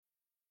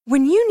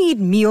When you need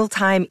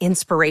mealtime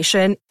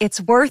inspiration,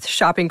 it's worth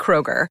shopping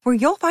Kroger, where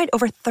you'll find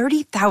over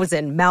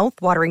 30,000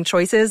 mouth-watering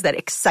choices that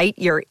excite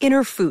your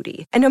inner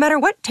foodie. And no matter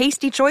what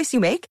tasty choice you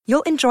make,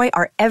 you'll enjoy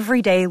our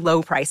everyday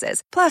low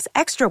prices, plus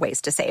extra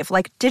ways to save,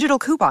 like digital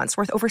coupons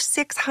worth over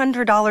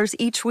 $600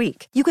 each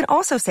week. You can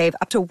also save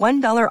up to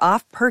 $1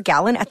 off per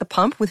gallon at the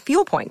pump with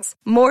fuel points.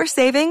 More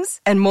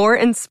savings and more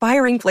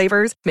inspiring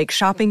flavors make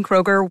shopping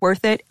Kroger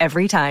worth it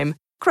every time.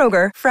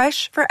 Kroger,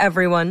 fresh for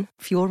everyone.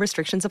 Fuel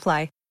restrictions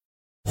apply.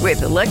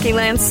 With the Lucky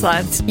Land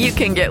Slots, you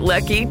can get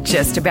lucky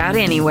just about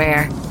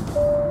anywhere.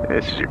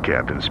 This is your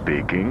captain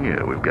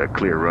speaking. We've got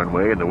clear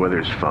runway and the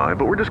weather's fine,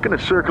 but we're just going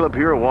to circle up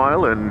here a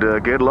while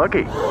and get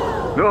lucky.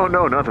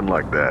 No, nothing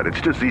like that.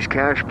 It's just these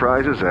cash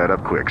prizes add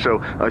up quick. So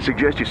I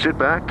suggest you sit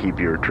back,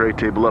 keep your tray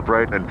table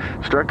upright, and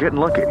start getting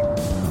lucky.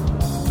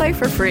 Play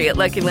for free at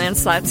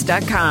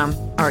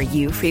LuckyLandSlots.com. Are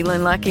you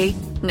feeling lucky?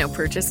 No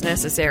purchase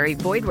necessary.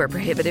 Void where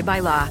prohibited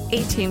by law.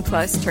 18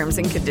 plus terms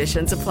and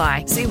conditions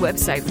apply. See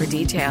website for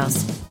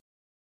details.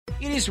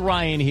 It is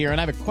Ryan here,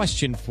 and I have a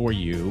question for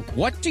you.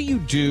 What do you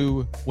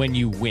do when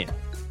you win?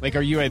 Like,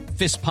 are you a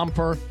fist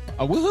pumper,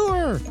 a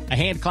woo-hooer, a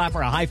hand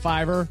clapper, a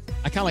high-fiver?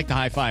 I kind of like the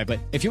high-five, but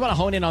if you want to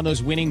hone in on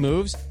those winning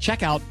moves,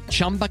 check out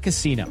Chumba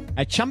Casino.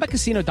 At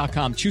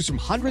ChumbaCasino.com, choose from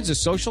hundreds of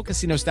social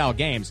casino-style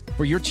games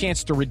for your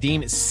chance to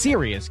redeem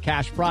serious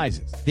cash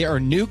prizes. There are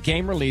new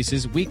game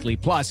releases weekly,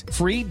 plus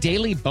free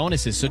daily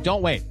bonuses, so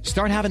don't wait.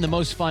 Start having the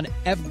most fun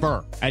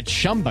ever at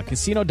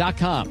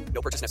ChumbaCasino.com.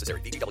 No purchase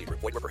necessary. VGW Group.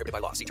 Void where prohibited by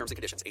law. See terms and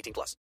conditions. 18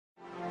 plus.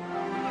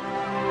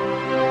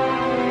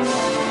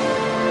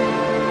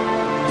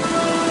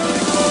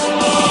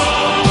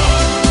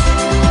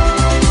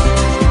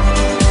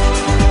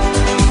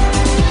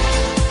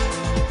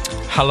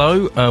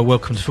 Hello,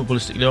 welcome to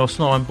Footballistically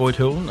Arsenal. I'm Boyd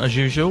Hilton, as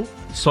usual.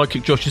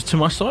 Sidekick Josh is to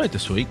my side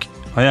this week.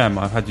 I am.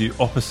 I've had you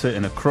opposite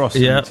and across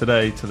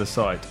today to the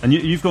side. And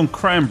you've gone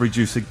cranberry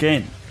juice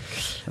again.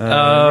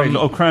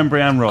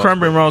 Cranberry and raspberry.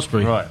 Cranberry and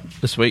raspberry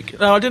this week.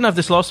 No, I didn't have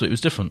this last week. It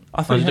was different.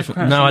 I thought you had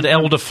different. No, I had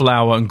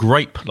elderflower and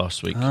grape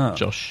last week,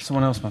 Josh.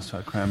 Someone else must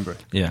have had cranberry.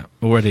 Yeah,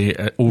 already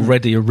a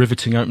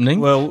riveting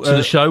opening to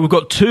the show. We've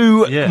got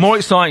two, more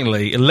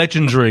excitingly,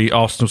 legendary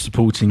Arsenal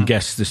supporting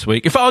guests this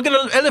week. In fact, I'm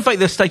going to elevate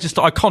their status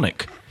to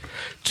iconic.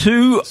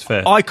 Two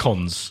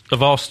icons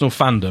of Arsenal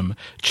fandom.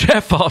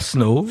 Jeff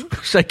Arsenal,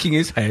 shaking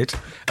his head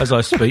as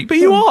I speak. But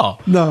you are.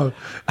 No.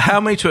 How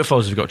many Twitter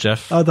followers have you got,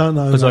 Jeff? I don't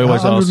know. As I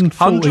always ask.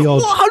 140,000.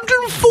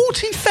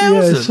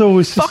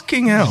 140,000?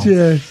 Fucking hell.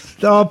 Yeah.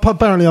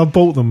 Apparently I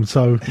bought them,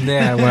 so...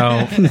 Yeah,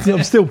 well...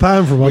 I'm still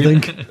paying for them, I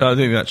think. I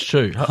think that's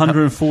true.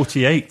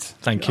 148.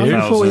 Thank you.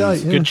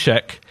 148, Good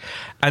check.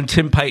 And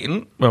Tim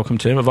Payton, welcome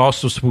Tim, of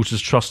Arsenal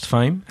Supporters Trust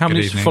fame. How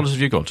many followers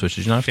have you got on Twitter?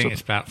 Did you know? I think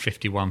it's about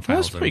 51,000.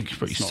 That's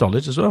pretty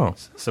solid as well.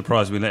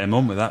 Surprised we let him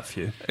on with that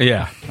few.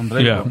 Yeah.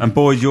 Unbelievable. Yeah. And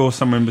Boyd, you're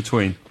somewhere in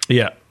between.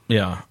 Yeah.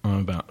 I'm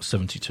about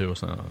 72 or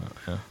something like that,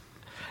 yeah.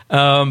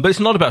 But it's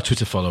not about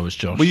Twitter followers,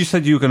 Josh. Well, you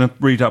said you were going to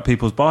read out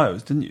people's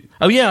bios, didn't you?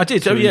 Oh, yeah, I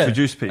did.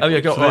 Introduce people. Oh,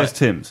 yeah, so there's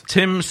Tim's.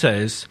 Tim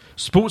says,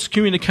 sports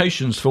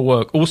communications for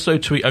work, also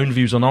tweet own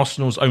views on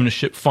Arsenal's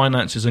ownership,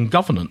 finances and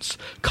governance.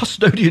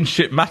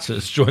 Custodianship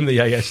matters, join the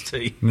AST.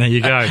 There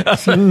you go.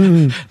 That's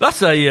a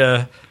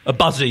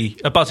buzzy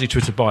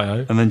Twitter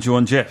bio. And then do you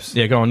want Jeff's?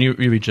 Yeah, go on, you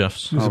read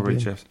Jeff's. I'll read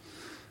Jeff's.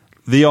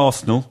 The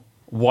Arsenal,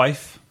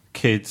 wife,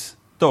 kids,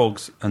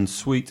 dogs and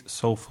sweet,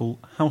 soulful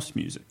house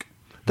music.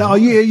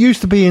 It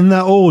used to be in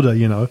that order,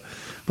 you know,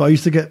 but I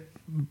used to get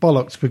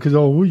bollocks because,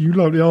 you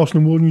like the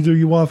Arsenal more than you do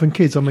your wife and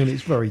kids. I mean,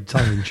 it's very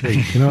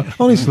tongue-in-cheek, you know,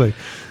 honestly.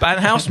 But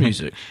house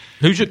music.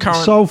 Who's your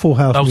current... Soulful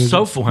house music.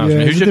 Soulful house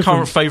music. Who's your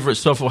current favourite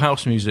soulful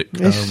house music?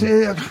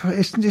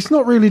 It's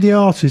not really the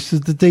artists,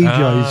 it's the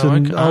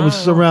DJs. I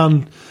was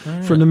around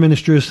from the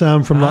Ministry of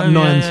Sound from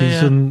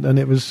 90s and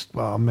it was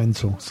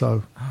mental.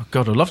 So,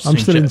 God, I'd love to I'm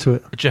see still into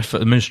it. Jeff at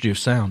the Ministry of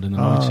Sound in the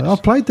 90s. I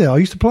played there. I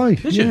used to play.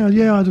 Did you?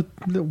 Yeah. I had a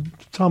little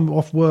time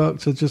off work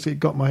to it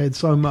got my head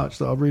so much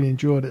that I really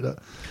enjoyed it.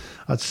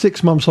 I had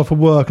 6 months off of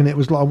work and it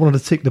was like I wanted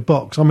to tick the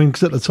box. I mean,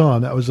 because at the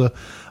time that was a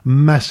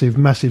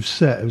massive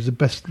set. It was the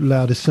best,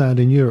 loudest sound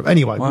in Europe.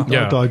 Anyway,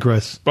 I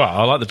digress. Well,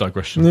 I like the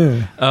digression.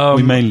 Yeah.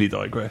 We mainly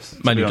digress.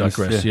 To be honest,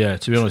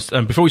 to be honest.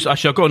 And before I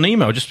got an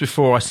email just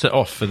before I set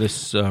off for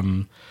this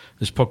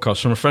this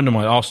podcast from a friend of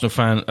mine, Arsenal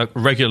fan, a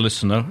regular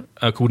listener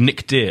called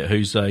Nick Deere,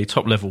 who's a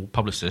top-level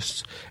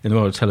publicist in the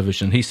world of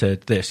television. He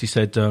said this. He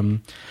said,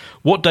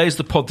 what day is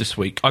the pod this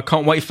week? I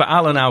can't wait for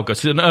Alan Alga.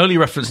 It's an early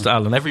reference to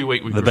Alan. Every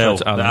week we refer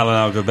to Alan. The Alan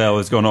Alga bell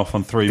has gone off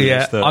on 3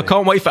 minutes 30. I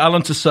can't wait for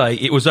Alan to say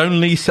it was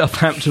only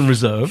Southampton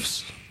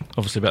reserves.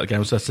 Obviously about the game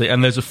on Saturday,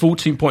 and there's a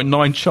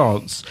 14.9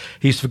 chance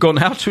he's forgotten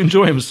how to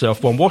enjoy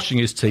himself while watching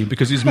his team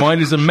because his mind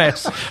is a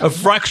mess of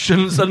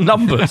fractions and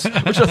numbers,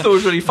 which I thought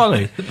was really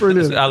funny.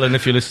 Brilliant. Alan,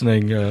 if you're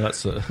listening,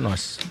 that's a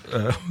nice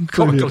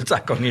comical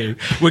attack on you.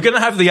 We're going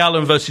to have the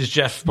Alan versus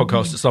Jeff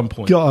podcast at some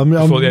point. I'm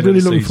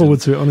really looking forward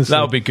to it, honestly.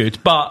 That'll be good.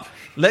 But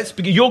let's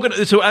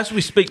begin. So as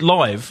we speak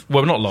live,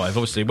 well, not live,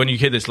 obviously. When you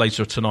hear this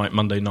later tonight,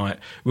 Monday night,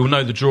 we'll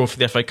know the draw for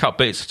the FA Cup.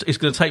 But it's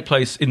going to take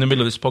place in the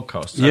middle of this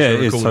podcast. Yeah,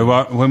 it is.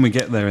 So when we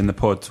get there in the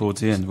pod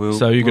towards the end, we'll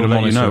let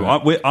you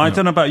know. I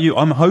don't know about you.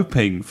 I'm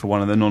hoping for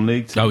one of the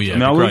non-league teams. Oh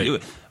yeah,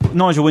 great.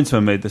 Nigel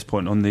Winterman made this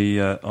point on the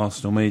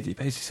Arsenal media. He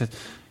basically said,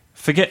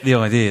 forget the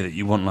idea that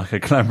you want like a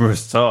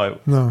glamorous tie.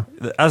 No.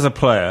 As a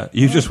player,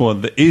 you just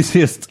want the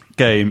easiest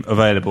game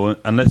available,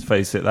 and let's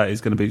face it, that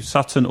is going to be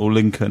Sutton or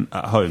Lincoln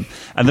at home.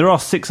 And there are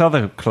 6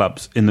 other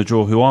clubs in the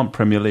draw who aren't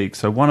Premier League,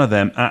 so one of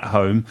them at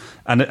home.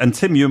 And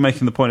Tim, you were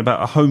making the point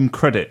about a home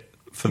credit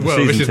for the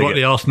season this is ticket. what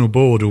the Arsenal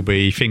board will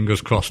be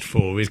fingers crossed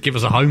for, is give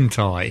us a home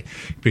tie,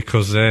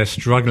 because they're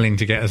struggling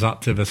to get us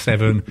up to the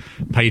 7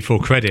 paid for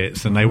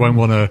credits, and they won't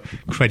want to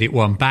credit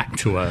one back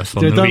to us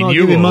on they the don't renewal. like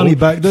giving money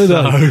back, do they?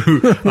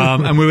 So,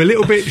 and we're a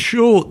little bit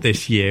short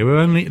this year.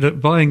 The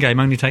buying game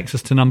only takes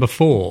us to number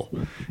 4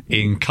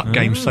 in cut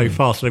games so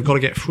far, so they've got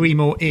to get 3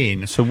 more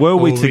in. So were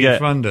we to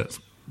get us.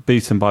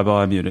 beaten by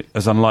Bayern Munich,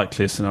 as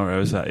unlikely a scenario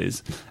as that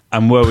is,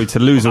 and were we to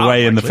lose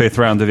away in the 5th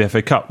round of the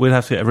FA Cup, we'd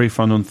have to get a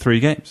refund on 3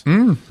 games.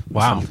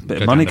 Wow. So a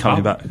bit of money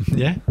coming back.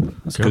 Yeah.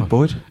 That's good,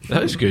 Boyd.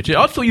 That is good.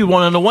 Yeah, I thought you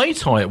won an away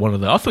tie at one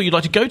of them. I thought you'd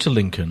like to go to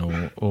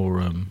Lincoln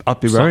or I'd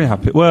be very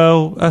happy.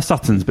 Well,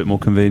 Sutton's a bit more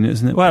convenient,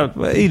 isn't it? Well,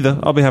 either.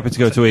 I'll be happy to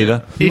go to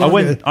either.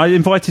 I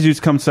invited you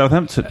to come to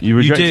Southampton. You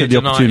rejected the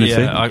opportunity.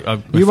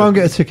 You won't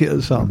get a ticket at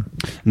the Sun.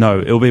 No,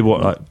 it'll be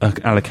an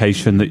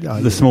allocation,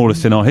 the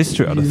smallest in our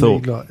history, I'd have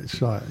thought.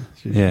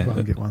 You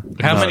won't get one.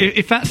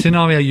 If that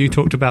scenario you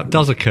talked about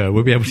does occur,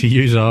 we'll be able to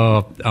use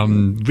our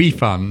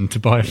refund to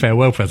buy a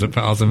farewell present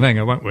for Arsene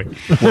Wenger, won't we?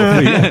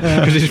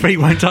 Because his feet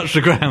won't touch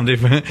the ground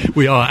if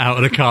we are out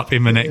of the cup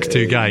in the next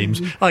 2 games.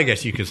 I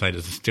guess you could say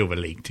there's still the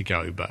league to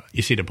go, but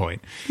you see the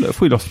point. Look, if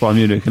we lost Bayern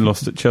Munich and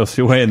lost at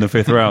Chelsea away in the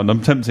 5th round,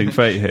 I'm tempting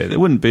fate here. It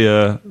wouldn't be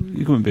a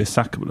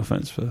sackable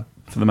offence for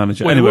the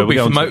manager. Well, anyway,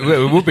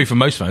 it would be for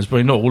most fans,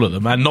 but not all of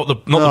them, and not the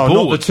board.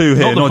 Not the 2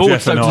 here, not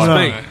Jeff so and to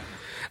I. speak.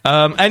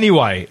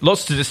 Anyway,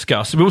 lots to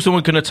discuss. We're also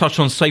going to touch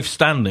on safe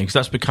standing, because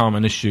that's become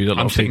an issue that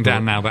I'm sitting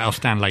down now, but I'll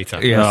stand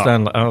later. Yeah,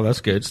 stand. Oh,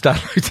 that's good.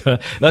 Stand later.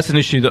 That's an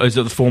issue that is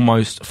at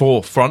the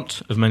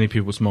forefront of many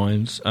people's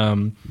minds.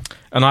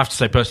 And I have to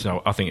say,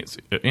 personally, I think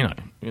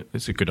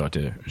it's a good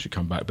idea. It should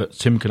come back. But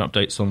Tim can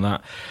update us on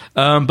that.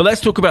 But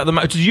let's talk about the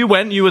match. You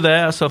were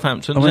there at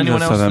Southampton. Was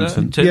anyone else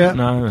there? Tim? Yeah.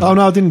 No. Oh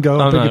no, I didn't go.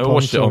 I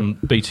watched it on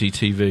BT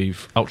TV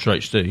Ultra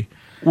HD.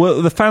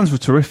 Well, the fans were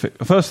terrific.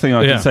 The first thing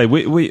I can say,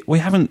 we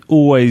haven't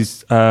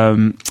always,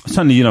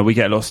 certainly, we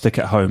get a lot of stick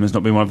at home as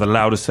not being one of the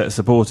loudest set of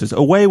supporters.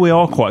 Away, we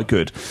are quite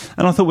good.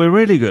 And I thought we were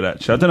really good,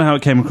 actually. I don't know how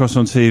it came across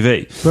on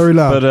TV. Very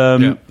loud.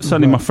 But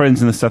certainly my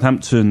friends in the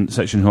Southampton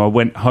section who I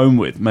went home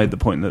with made the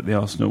point that the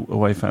Arsenal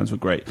away fans were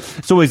great.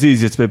 It's always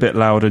easier to be a bit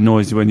loud and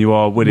noisy when you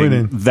are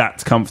winning.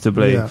 That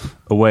comfortably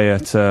away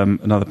at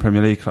another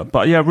Premier League club.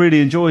 But, I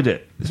really enjoyed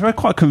it. It's a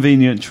quite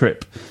convenient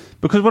trip.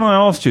 Because when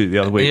I asked you the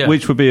other week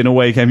which would be an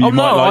away game you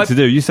might like to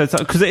do, you said,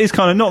 because it is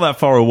kind of not that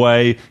far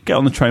away, get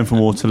on the train from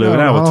Waterloo, an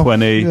hour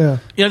 20. Yeah.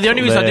 The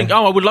only reason I think,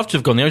 I would love to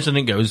have gone, the only reason I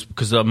didn't go was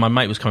because my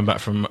mate was coming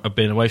back from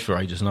being away for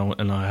ages,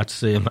 and I had to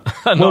see him.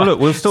 Look,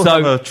 we'll still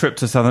have a trip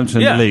to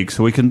Southampton in the league,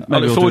 so we can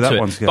maybe we'll do that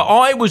once again. But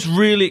I was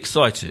really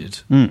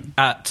excited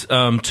at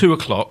 2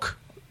 o'clock.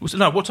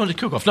 What time did it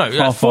kick off? No, at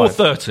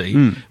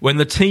 4:30 when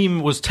the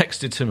team was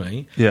texted to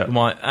me. Yeah.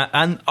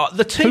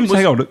 The team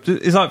Hang on,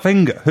 is that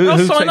Wenger? Who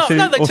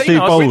texted or Steve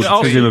Bowles,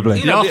 presumably?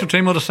 The Arsenal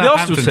team or the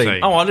Southampton team?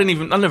 Oh, I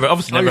never heard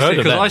of that.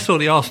 Because I saw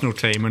the Arsenal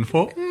team and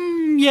thought,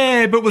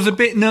 but was a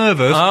bit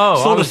nervous.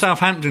 Saw the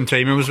Southampton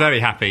team and was very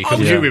happy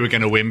because knew we were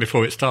going to win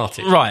before it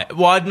started. Right.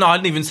 Well, I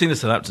hadn't even seen the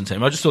Southampton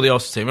team. I just saw the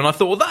Arsenal team and I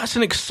thought, well, that's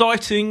an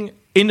exciting,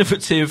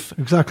 innovative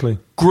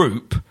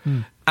group.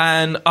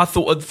 And I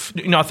thought,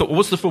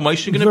 what's the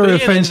formation going to be?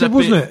 Very offensive,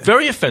 wasn't it?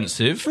 Very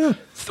offensive. Yeah.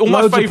 All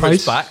my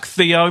favourites back.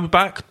 Theo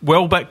back.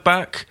 Welbeck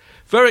back.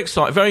 Very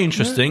exciting. Very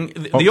interesting.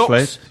 The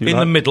Ox in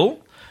the middle.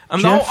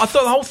 And I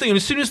thought the whole thing, and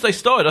as soon as they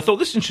started, I thought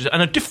this is interesting.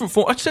 And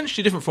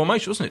essentially a different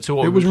formation, wasn't it, to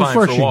what we were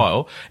playing for a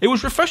while? It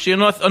was refreshing.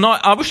 And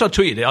I wish I'd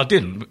tweeted it. I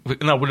didn't.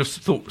 And I would have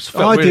thought...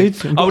 I would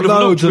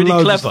have looked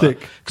really clever.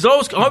 Because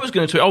I was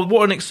going to tweet,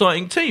 what an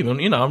exciting team.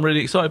 And, I'm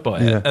really excited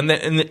by it. Yeah. And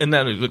then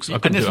it looks... And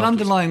there's an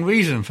underlying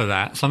reason for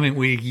that, something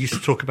we used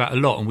to talk about a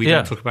lot and we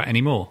don't talk about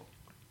anymore.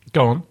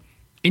 Go on.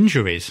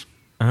 Injuries.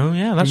 Oh,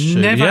 yeah, that's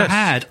true. Never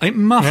had. It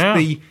must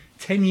be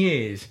 10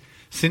 years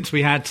since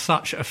we had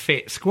such a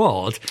fit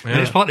squad.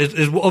 And it's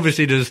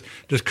obviously there's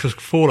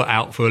fallout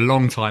out for a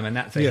long time, and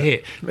that's a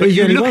hit. But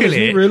you look at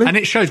it, and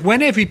it shows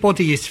when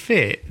everybody is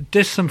fit,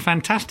 there's some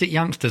fantastic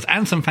youngsters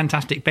and some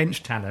fantastic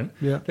bench talent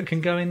that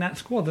can go in that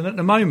squad. And at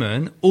the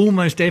moment,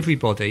 almost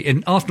everybody,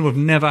 and Arsenal have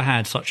never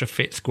had such a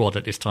fit squad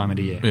at this time of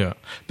the year. Yeah.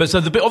 But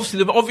so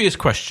the obvious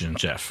question,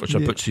 Jeff, which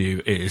I put to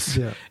you is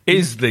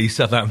the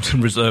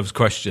Southampton reserves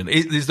question,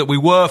 is that we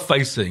were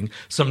facing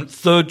some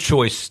third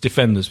choice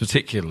defenders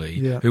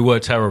particularly who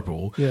were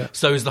terrible. Yeah.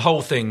 So is the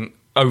whole thing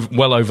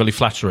overly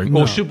flattering?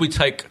 No. Or should we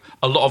take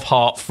a lot of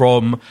heart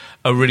from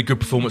a really good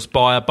performance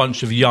by a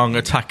bunch of young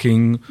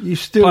attacking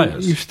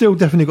players? You've still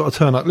definitely got to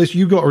turn up. Listen,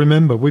 you've got to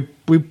remember, we've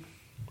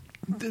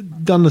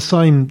done the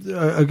same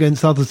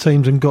against other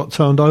teams and got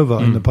turned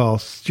over in the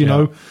past. You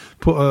know,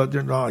 put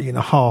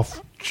a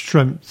half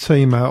strength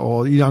team out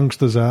or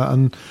youngsters out,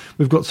 and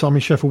we've got some in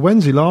Sheffield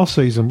Wednesday last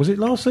season. Was it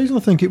last season? I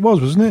think it was,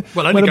 wasn't it?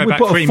 Well, only go back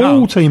 3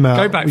 months. Team out.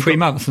 Go back 3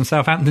 months, and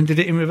Southampton did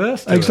it in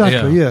reverse.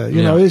 Exactly. Yeah.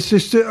 You know, it's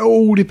just, it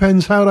all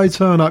depends how they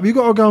turn up. You've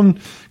got to go and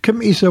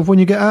commit yourself when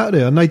you get out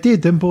there, and they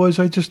did. Them boys,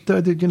 they just,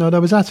 they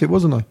was at it,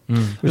 wasn't they?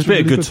 It was a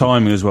bit of good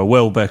timing as well.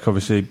 Welbeck,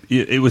 obviously,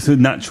 it was a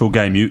natural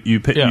game. You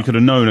could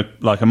have known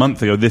like a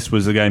month ago this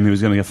was the game he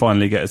was going to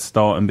finally get a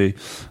start and be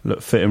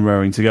fit and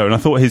raring to go. And I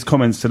thought his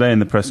comments today in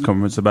the press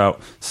conference about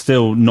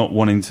still not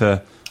wanting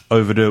to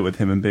overdo it with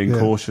him and being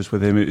cautious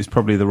with him is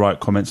probably the right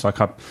comments. Like,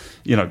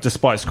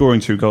 despite scoring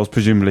 2 goals,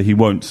 presumably he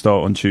won't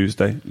start on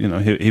Tuesday. You know,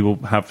 he will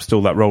have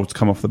still that role to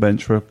come off the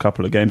bench for a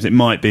couple of games. It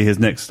might be his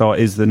next start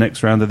is the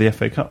next round of the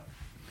FA Cup.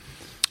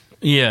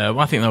 Yeah,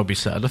 I think that would be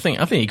sad. I think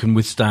he can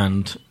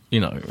withstand,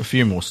 a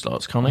few more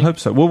starts, can't he? I hope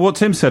so. Well, what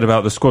Tim said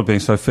about the squad being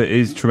so fit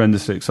is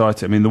tremendously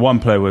exciting. I mean, the one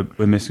player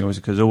we're missing was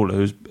Cazorla,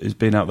 who's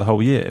been out the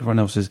whole year. Everyone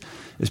else is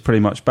pretty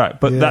much back.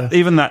 But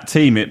even that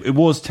team, it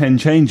was 10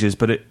 changes,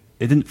 but it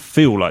didn't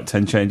feel like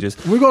 10 changes.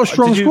 We've got a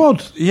strong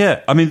squad.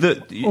 Yeah, I mean,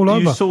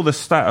 you saw the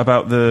stat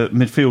about the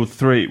midfield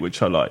 3,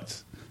 which I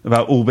liked,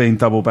 about all being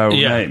double-barrel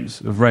names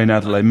of Rain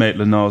Adelaide,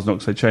 Maitland-Niles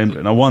and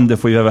Oxlade-Chamberlain. I wonder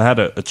if we've ever had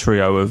a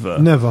trio of...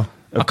 Never.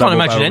 I can't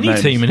imagine any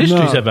team in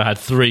history's ever had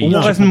 3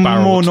 Why hasn't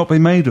more not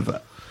been made of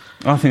that?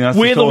 I think that's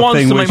we're the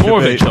ones to make more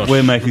of it, Josh.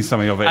 We're making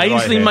something of it.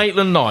 Ainsley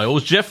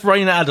Maitland-Niles, Jeff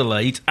Rain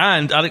Adelaide,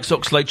 and Alex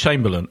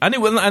Oxlade-Chamberlain, and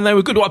they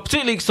were good.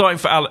 Particularly exciting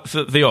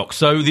for the Ox.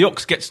 So the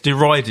Ox gets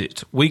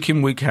derided week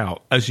in, week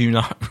out, as you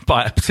know,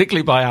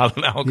 particularly by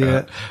Alan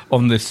Alger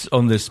on this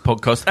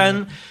podcast.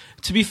 And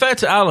to be fair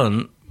to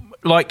Alan,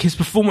 like his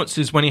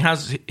performances when he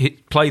has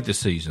played this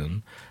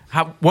season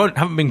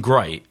haven't been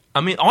great. I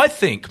mean,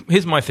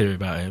 here's my theory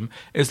about him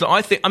is that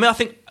I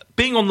think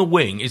being on the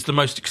wing is the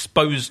most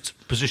exposed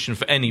position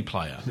for any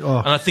player,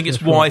 and I think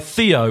it's why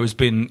Theo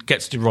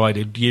gets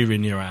derided year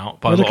in, year out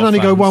by a lot of fans. They can only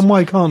go one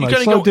way, can't they?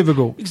 It's so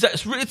difficult.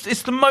 Exactly,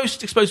 it's the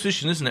most exposed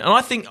position, isn't it? And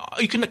I think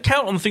you can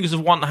count on the fingers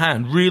of one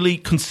hand really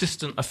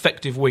consistent,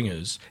 effective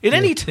wingers in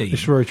any team.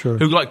 It's very true.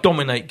 Who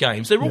dominate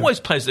games. They're always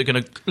players that are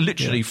going to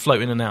literally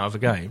float in and out of a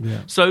game.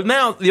 Yeah. So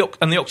now the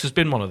Ox has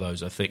been one of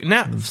those. I think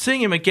now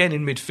seeing him again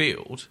in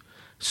midfield,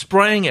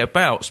 spraying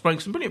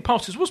some brilliant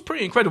passes was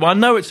pretty incredible. I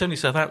know it's only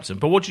Southampton,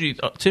 but what did you,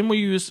 Tim? Were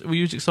you as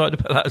excited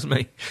about that as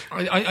me?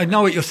 I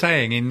know what you're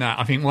saying. In that,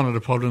 I think one of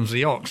the problems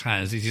the Ox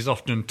has is he's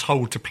often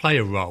told to play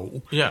a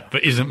role,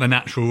 but isn't the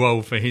natural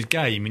role for his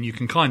game. And you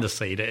can kind of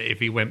see that if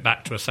he went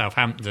back to a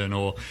Southampton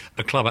or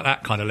a club at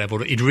that kind of level,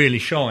 that he'd really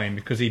shine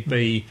because he'd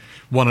be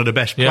one of the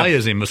best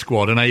players in the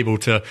squad and able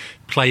to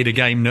play the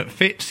game that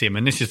fits him.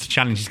 And this is the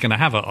challenge he's going to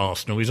have at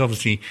Arsenal. He's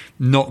obviously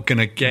not going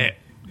to get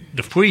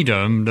the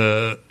freedom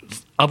that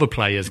other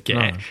players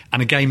get,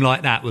 and a game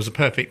like that was a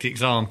perfect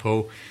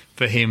example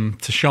for him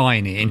to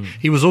shine in.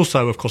 He was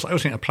also, of course, I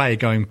always think a player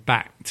going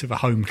back to the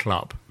home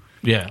club.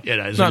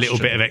 There's a little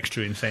bit of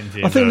extra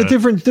incentive. I think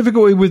the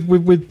difficulty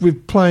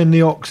with playing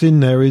the Ox in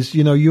there is,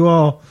 you're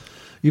going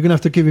to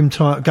have to give him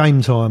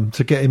game time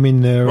to get him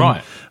in there,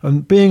 right?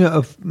 And being at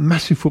a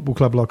massive football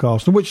club like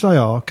Arsenal, which they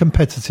are,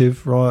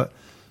 competitive, right?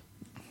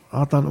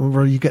 I don't know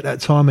whether you get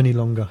that time any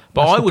longer.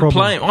 But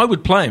I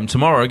would play him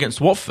tomorrow against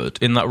Watford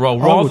in that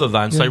role rather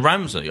than say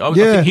Ramsey. I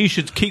think he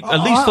should keep at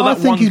least for that one. I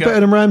think he's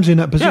better than Ramsey in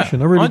that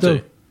position. I really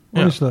do.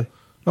 Honestly,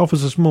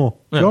 offers us more.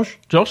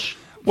 Josh.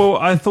 Well,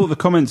 I thought the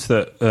comments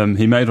that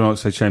he made on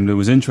Oxlade-Chamberlain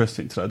was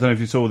interesting today. I don't know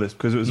if you saw this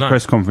because it was a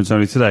press conference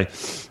only today.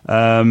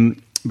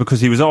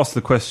 Because he was asked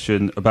the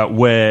question about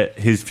where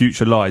his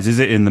future lies. Is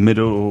it in the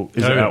middle or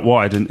is it out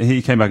wide? And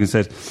he came back and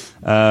said,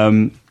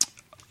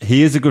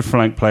 he is a good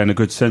flank player and a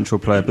good central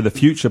player, but the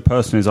future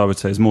personally, as I would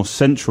say, is more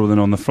central than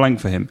on the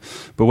flank for him.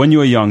 But when you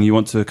are young, you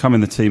want to come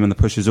in the team and the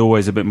push is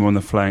always a bit more on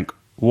the flank.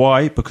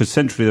 Why? Because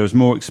centrally there is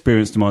more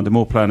experience demanded,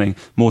 more planning,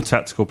 more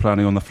tactical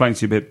planning. On the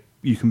flanks, you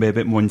can be a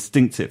bit more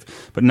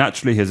instinctive. But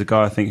naturally, here's a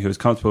guy I think who is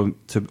comfortable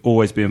to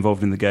always be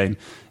involved in the game.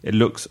 It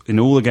looks, in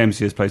all the games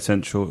he has played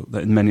central,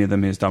 that in many of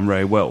them he has done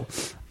very well.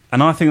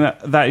 And I think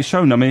that is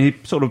shown. I mean,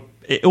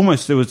 it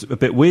was a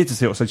bit weird to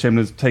see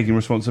Oxlade-Chamberlain taking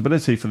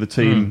responsibility for the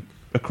team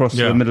across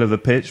the middle of the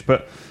pitch,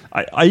 but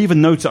I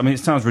even noticed, I mean, it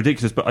sounds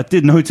ridiculous, but I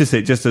did notice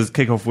it just as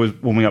kickoff was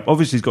warming up.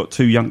 Obviously, he's got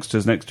 2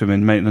 youngsters next to him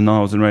in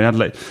Maitland-Niles and Ray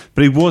Adelaide,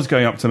 but he was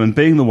going up to them and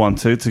being the one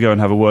to go and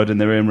have a word in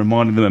their ear and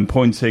reminding them and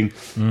pointing.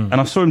 And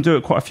I saw him do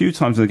it quite a few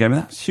times in the game,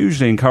 and that's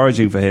hugely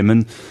encouraging for him.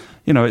 And,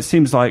 it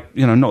seems like,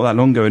 not that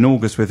long ago in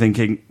August, we're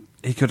thinking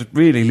he could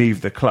really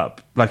leave the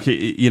club. Like,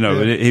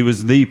 he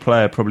was the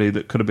player probably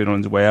that could have been on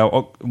his way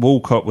out.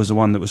 Walcott was the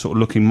one that was sort of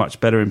looking much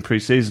better in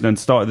pre-season and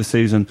started the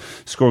season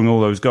scoring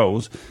all those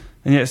goals.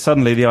 And yet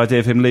suddenly the idea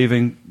of him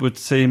leaving would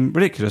seem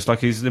ridiculous,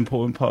 like he's an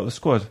important part of the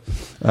squad.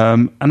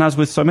 And as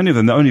with so many of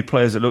them, the only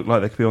players that look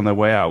like they could be on their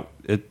way out,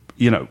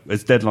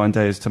 as deadline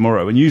day is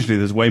tomorrow, and usually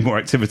there's way more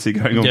activity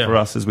going on for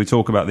us as we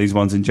talk about these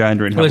ones in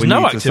January. And there's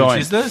no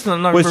activity. There's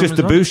no it's just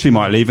Debussy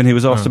might leave, and he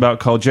was asked about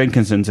Carl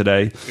Jenkinson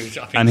today,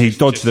 and he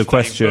dodged the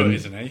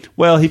question.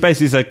 Well, he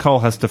basically said Carl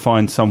has to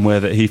find somewhere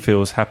that he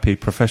feels happy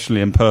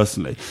professionally and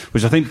personally,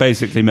 which I think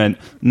basically meant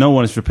no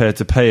one is prepared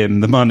to pay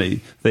him the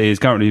money that he is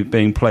currently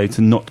being paid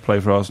to not play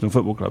for Arsenal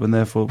Football Club, and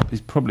therefore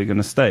he's probably going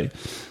to stay.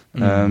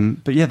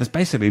 But there's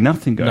basically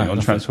nothing going on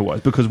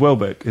transfer-wise because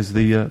Welbeck is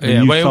the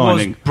new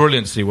signing. It was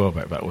brilliant to see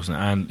Welbeck back, wasn't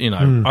it?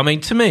 And I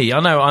mean, to me,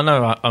 I'm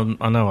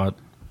going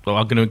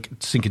to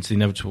sink into the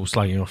inevitable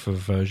slagging off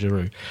of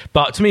Giroud,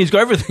 but to me, he's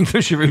got everything that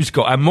Giroud's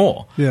got and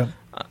more. Yeah.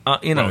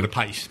 The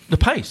pace.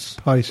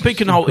 But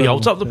he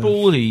holds up the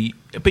ball.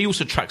 But he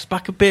also tracks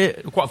back a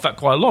bit, quite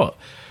a lot.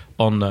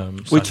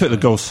 On we took the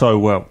goal so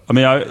well. I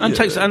mean,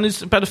 and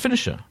is a better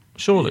finisher.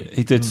 Surely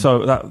he did.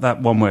 So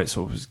that one where it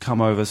sort of come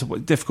over, so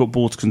difficult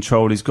ball to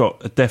control. He's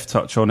got a deft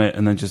touch on it,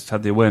 and then just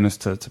had the awareness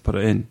to put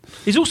it in.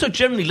 He's also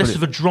generally less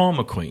of a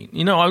drama queen.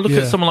 I look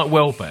at someone like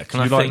Welbeck,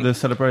 and I think the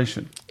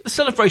celebration. The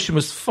celebration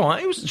was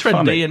fine. It was trendy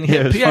funny. and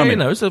hip.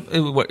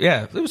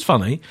 It was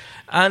funny.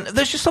 And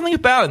there's just something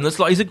about him that's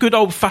like he's a good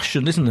old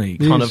fashioned, isn't he?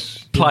 Kind of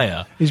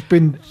player. He's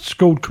been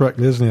schooled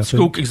correctly, hasn't he?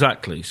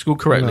 Schooled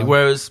correctly.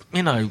 Whereas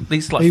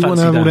these like he fancy wouldn't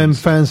have all them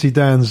fancy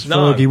Dans,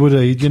 no. Fergie, would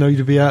he?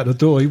 You'd be out the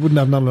door. He wouldn't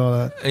have none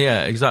like that.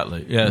 Yeah,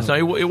 exactly. Yeah, no. So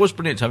it was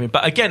brilliant to have him.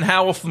 But again,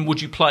 how often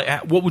would you play?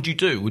 What would you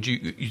do? Would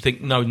you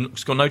think no?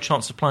 He's got no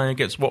chance of playing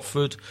against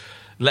Watford,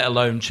 let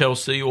alone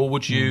Chelsea, or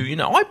would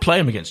you? I'd play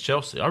him against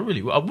Chelsea. I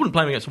wouldn't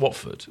play him against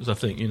Watford because I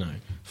think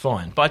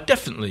fine. But I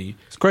definitely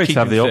it's great to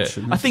have the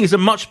option. I think it's a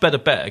much better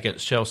bet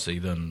against Chelsea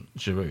than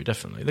Giroud.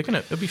 Definitely,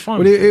 they'll be fine.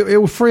 Well, it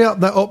will free up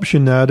that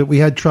option now that we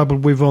had trouble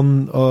with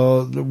on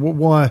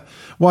why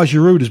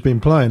Giroud has been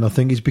playing. I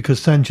think is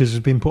because Sanchez has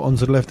been put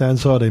onto the left hand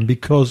side, and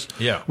because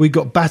we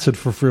got battered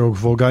for 3 or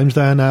 4 games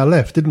down our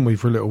left, didn't we,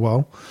 for a little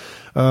while?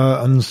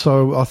 And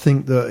so I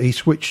think that he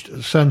switched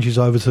Sanchez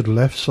over to the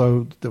left,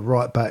 so the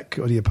right back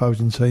of the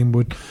opposing team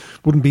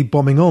wouldn't be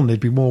bombing on.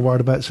 They'd be more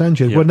worried about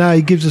Sanchez. Yep. Well, now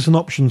he gives us an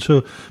option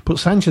to put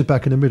Sanchez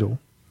back in the middle,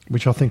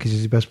 which I think is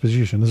his best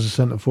position as a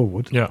centre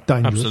forward. Yeah,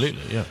 dangerous.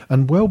 Absolutely. Yeah,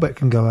 and Welbeck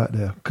can go out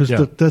there because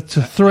the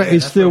threat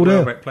is still there.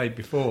 Welbeck played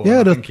before.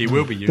 Yeah, I think he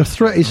will be used. The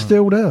threat is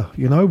still there.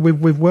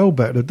 With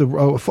Welbeck,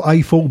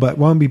 a fullback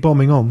won't be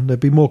bombing on. They'd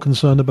be more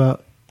concerned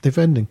about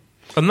defending.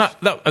 And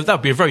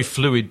that'd be a very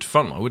fluid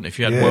front line, wouldn't it? If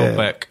you had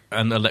Welbeck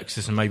and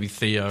Alexis and maybe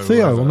Theo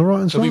on the right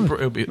hand side,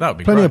 that'd be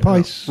plenty great, of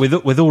pace.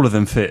 With all of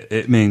them fit,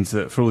 it means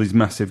that for all these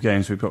massive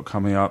games we've got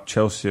coming up,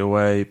 Chelsea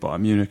away,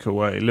 Bayern Munich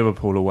away,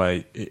 Liverpool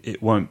away,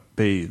 it won't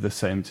be the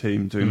same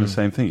team doing the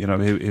same thing. He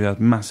had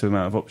a massive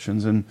amount of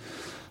options, and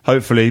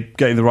hopefully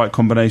getting the right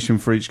combination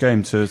for each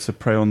game to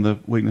prey on the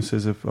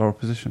weaknesses of our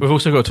opposition. We've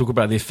also got to talk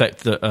about the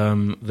effect that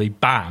the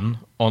ban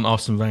on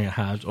Arsene Wenger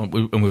had, and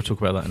we'll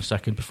talk about that in a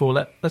second.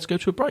 Before let's go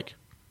to a break.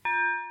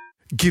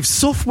 Give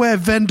software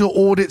vendor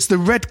audits the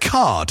red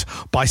card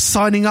by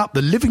signing up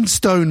the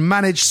Livingstone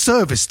Managed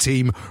Service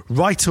Team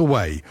right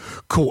away.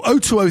 Call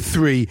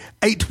 0203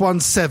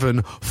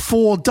 817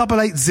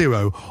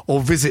 4880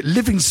 or visit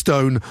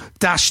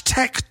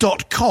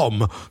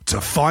livingstone-tech.com to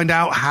find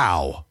out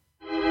how.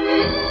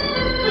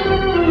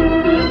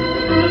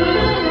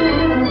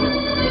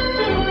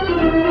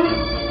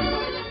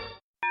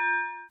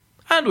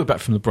 And we're back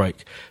from the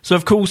break. So,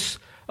 of course,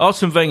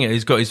 Arsene Wenger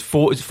has got his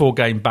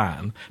 4-game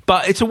ban,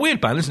 but it's a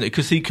weird ban, isn't it?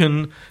 Because he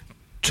can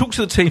talk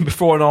to the team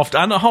before and after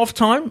and at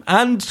half-time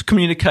and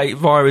communicate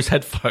via his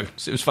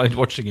headphones. It was funny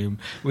watching him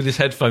with his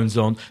headphones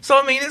on. So,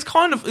 I mean, it's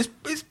kind of...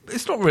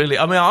 It's not really...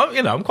 I mean,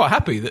 I'm quite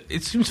happy that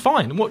it seems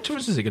fine. What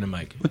difference is it going to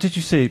make? What did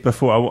you see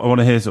before? I want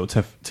to hear sort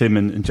of Tim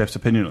and Jeff's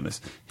opinion on this.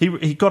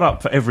 He got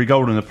up for every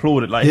goal and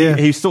applauded.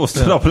 He sort of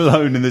stood up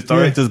alone in the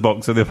director's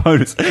box of the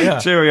opponents,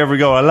 cheering every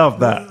goal. I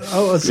love that.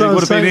 It would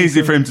have been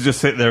easy for him to just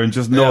sit there and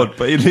just nod,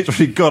 but he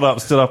literally got up,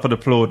 stood up and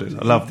applauded.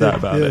 I love that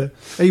about it.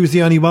 He was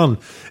the only one.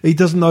 He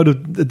doesn't know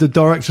the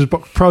director's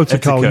box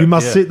protocol. Etiquette, you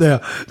must sit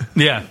there.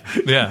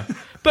 Yeah.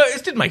 But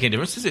it didn't make any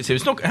difference, does it?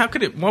 It's not. How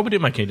could it? Why would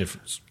it make any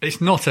difference? It's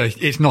not a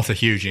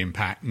huge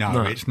impact.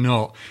 No, it's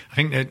not. I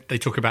think they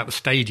talk about the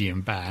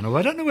stadium ban, or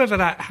I don't know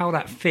how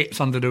that fits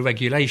under the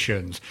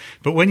regulations.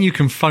 But when you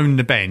can phone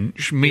the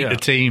bench, meet the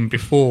team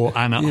before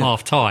and at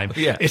half time,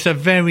 it's a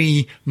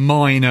very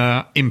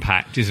minor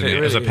impact, isn't it?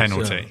 Really as a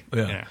penalty.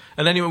 Yeah.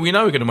 And anyway, we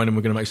know we're going to win and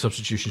we're going to make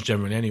substitutions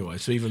generally anyway.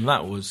 So even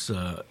that was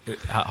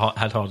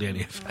had hardly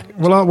any effect.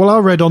 Well, I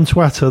read on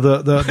Twitter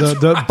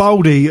that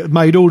Baldy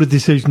made all the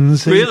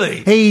decisions.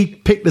 Really? He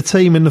picked the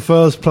team in the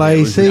first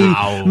place. He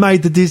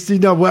made the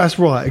decision. No, well, that's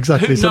right,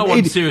 exactly. No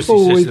one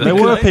seriously says that. There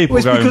were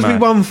people going mad. Because we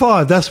won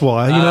 5, that's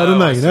why. You know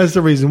what I mean? That's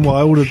the reason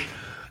why all the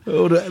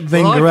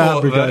Wenger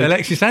out brigade.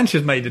 Alexis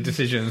Sanchez made the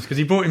decisions because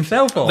he brought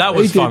himself on. That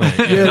was funny.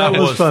 That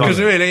was funny. Because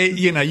really,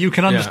 you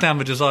can understand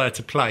the desire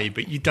to play,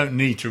 but you don't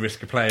need to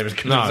risk a player as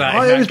good as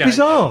that. It was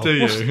bizarre. Do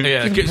you?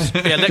 Alexis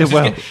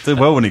did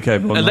well when he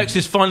came on.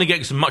 Alexis finally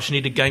getting some much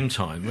needed game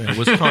time. It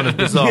was kind of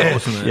bizarre,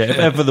 wasn't it? Yeah, if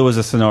ever there was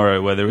a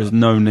scenario where there is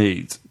no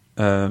need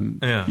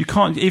You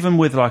can't, even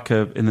with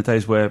in the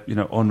days where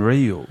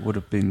Henry would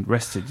have been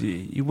rested,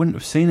 you wouldn't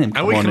have seen him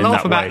come we on can in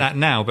laugh that about way. that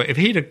now, but if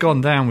he'd have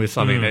gone down with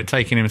something that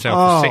taking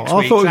himself for 6 weeks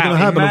I thought it was going to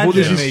happen. I thought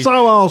this is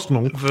so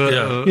Arsenal. We're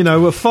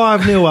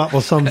 5-0 up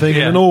or something,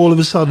 and all of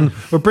a sudden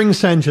we'll bring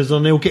Sanchez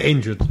on, he'll get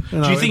injured.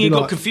 Do you think he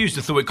got confused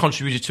and thought it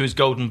contributed to his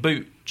golden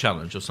boot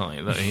challenge or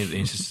something, that he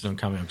insisted on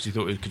coming on because he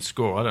thought he could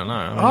score? I don't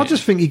know. I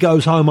just think he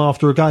goes home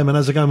after a game and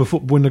has a game of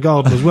football in the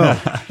garden as well.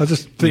 I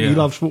just think he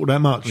loves football that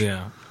much.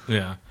 Yeah.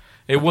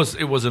 It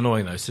was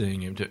annoying though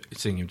seeing him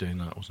doing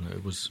that, wasn't it?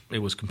 It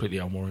was completely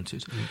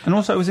unwarranted. And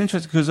also it was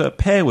interesting because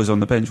Pear was on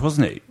the bench,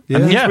 wasn't he? Yeah.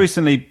 And he's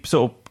recently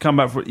sort of come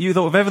back for. You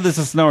thought if ever there's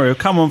a scenario,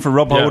 come on for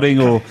Rob Holding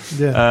or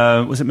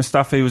was it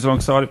Mustafi who was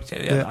alongside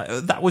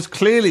it? That was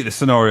clearly the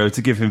scenario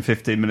to give him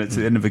 15 minutes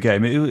at the end of the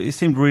game. It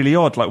seemed really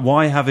odd. Like,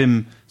 why have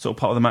him sort of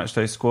part of the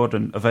matchday squad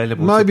and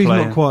available? Maybe to play?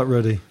 He's not quite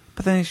ready.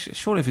 But then,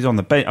 surely if he's on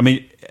the bench, I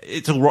mean,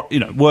 it's all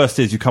right, worst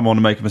is you come on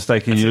and make a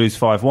mistake and you lose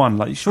 5-1.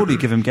 Like, surely you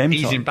give him game time.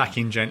 Ease him back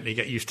in gently,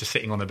 get used to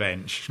sitting on the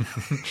bench.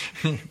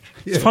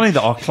 It's funny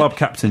that our club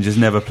captain just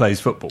never plays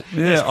football.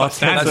 That's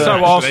so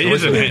Arsenal,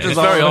 isn't it? It's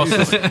very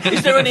Arsenal.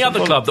 Is there any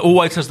other club that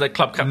always has their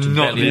club captain?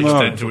 Not the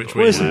extent to which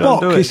we it's a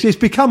Bock. It's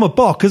become a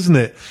Bock, isn't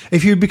it?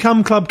 If you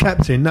become club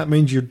captain, that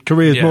means your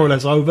career's more or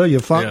less over. You're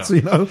fucked,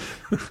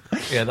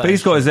 But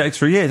he's got his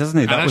extra year, doesn't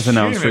he? That was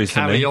announced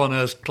recently. Carry on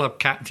as club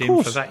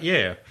captain for that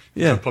year.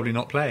 Yeah, probably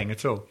not playing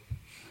at all.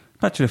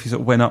 Imagine if he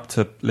sort of went up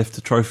to lift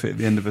a trophy at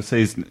the end of a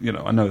season.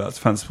 I know that's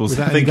fanciful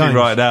thinking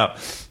right out.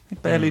 He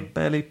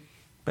barely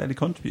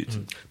contributes.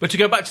 But to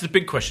go back to the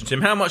big question,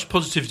 Tim, how much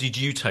positivity do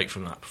you take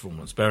from that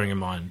performance, bearing in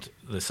mind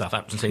the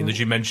Southampton team that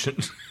you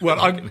mentioned? Well,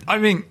 I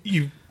mean,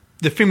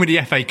 the thing with the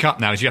FA Cup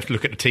now is you have to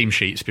look at the team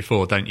sheets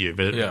before, don't you?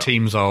 The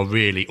teams are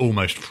really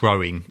almost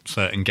throwing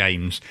certain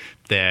games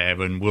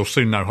there, and we'll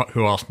soon know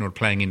who Arsenal are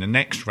playing in the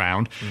next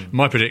round.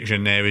 My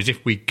prediction there is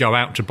if we go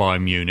out to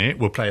Bayern Munich,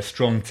 we'll play a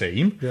strong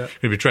team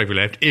with Trevoh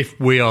left. If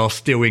we are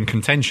still in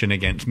contention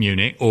against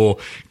Munich or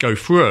go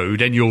through,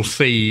 then you'll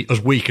see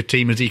as weak a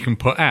team as he can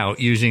put out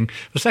using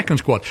the second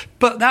squad.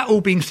 But that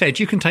all being said,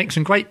 you can take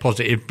some great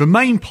positives. The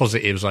main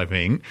positives, I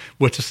think,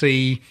 were to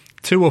see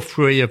 2 or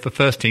 3 of the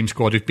first team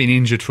squad who've been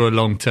injured for a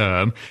long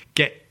term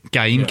get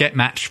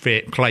match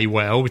fit, play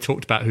well. We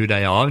talked about who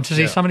they are, and to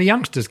see some of the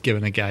youngsters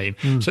given a game.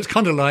 So it's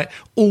kind of like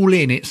all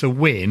in, it's a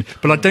win.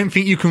 But I don't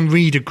think you can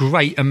read a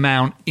great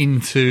amount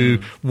into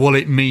what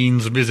it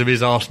means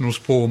vis-a-vis Arsenal's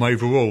form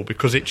overall,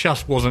 because it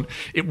just wasn't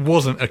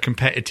a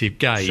competitive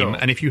game. Sure.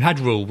 And if you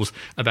had rules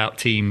about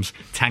teams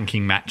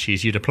tanking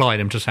matches, you'd apply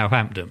them to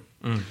Southampton.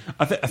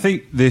 I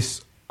think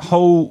this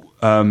whole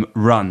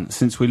run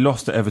since we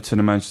lost to Everton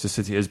and Manchester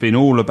City has been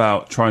all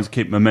about trying to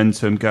keep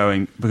momentum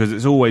going, because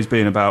it's always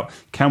been about,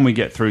 can we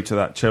get through to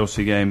that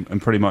Chelsea game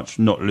and pretty much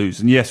not lose?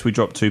 And yes, we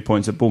dropped 2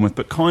 points at Bournemouth,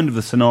 but kind of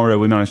the scenario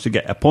we managed to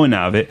get a point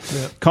out of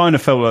it kind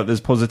of felt like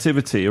there's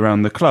positivity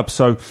around the club.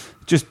 So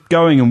just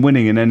going and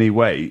winning in any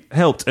way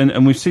helped.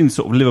 And we've seen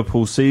sort of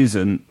Liverpool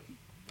season.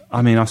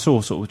 I mean, I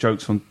saw sort of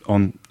jokes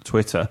on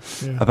Twitter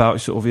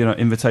about sort of,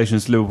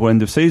 invitations to Liverpool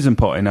end of season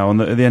party now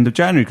at the end of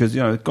January, because,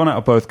 they've gone out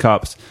of both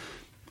cups.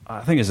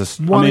 I think it's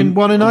a one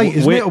in 8,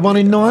 isn't it? Or 1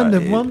 in 9?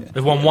 They've won.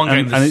 They've won one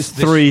game and it's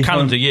 3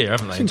 calendar year,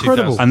 haven't they? It's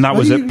incredible. And that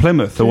was at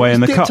Plymouth away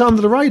in the cup. It's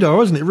under the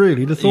radar, isn't it?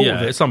 Really, the thought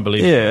of it. It's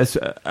unbelievable.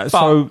 Yeah,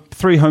 so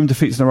 3 home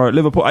defeats in a row at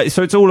Liverpool.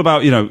 So it's all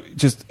about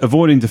just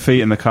avoiding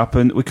defeat in the cup,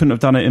 and we couldn't have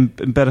done it in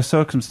better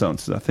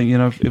circumstances. I think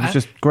it was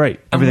just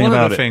great. Everything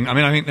about it.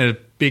 I think the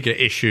bigger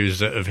issues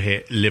that have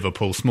hit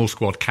Liverpool, small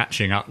squad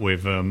catching up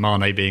with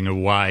Mane being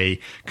away,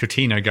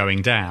 Coutinho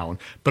going down.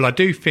 But I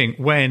do think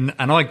and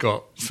I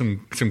got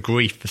some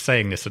grief for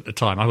saying this at the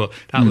time, I thought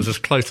that was as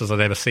close as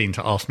I'd ever seen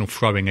to Arsenal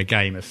throwing a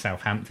game as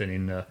Southampton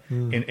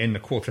in the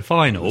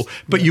quarter-final.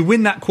 But you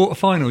win that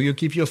quarter-final, you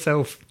give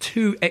yourself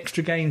 2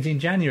 extra games in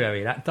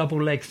January, that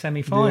double-leg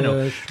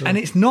semi-final. Yeah, and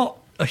it's not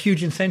a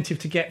huge incentive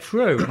to get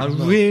through. And I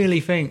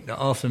really think that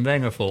Arsene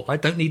Wenger thought, I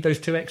don't need those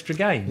 2 extra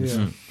games.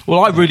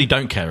 Well, I really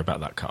don't care about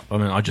that cup. I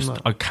mean,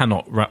 I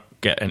cannot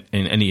get in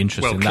any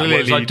interest in that.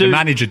 Clearly, the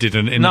manager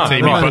didn't in the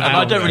team. Right, and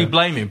I don't really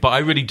blame him, but I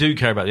really do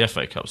care about the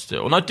FA Cup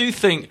still. And I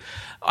think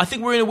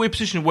we're in a weird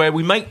position where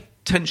we make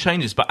 10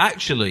 changes, but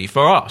actually,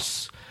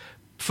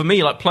 for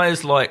me, like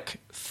players like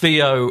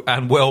Theo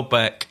and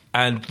Welbeck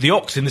and the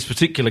Ox in this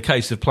particular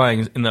case of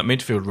playing in that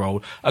midfield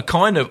role are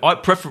kind of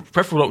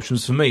preferable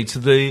options for me to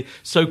the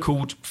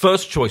so-called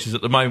first choices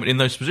at the moment in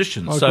those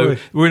positions. So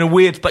we're in a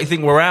weird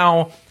thing where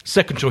our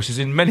second choices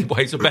in many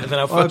ways are better than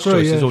our first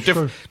choices, or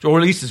different, or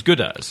at least as good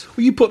as.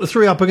 Well, you put the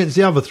 3 up against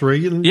the other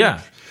 3.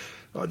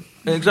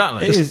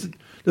 Exactly.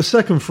 The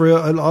second 3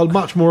 are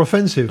much more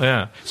offensive.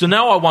 Yeah. So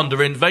now I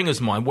wonder, in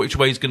Wenger's mind, which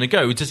way he's going to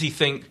go. Does he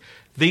think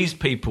these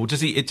people, does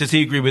he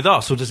agree with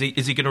us, or is he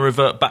going to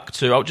revert back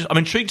to? I'm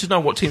intrigued to know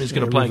what team is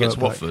going to play against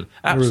Watford.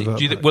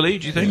 Absolutely. Will he?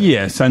 Do you think?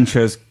 Yeah,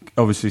 Sanchez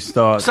obviously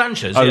starts.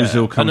 Sanchez,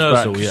 Ozil comes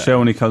back. Ozil,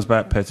 Shelny comes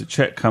back. Petr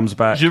Cech comes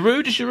back.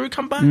 Giroud, does Giroud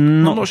come back?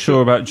 I'm not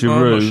sure about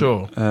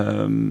Giroud.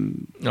 I'm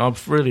not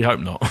sure. I really hope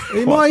not.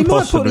 He might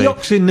put the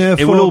Ox in there.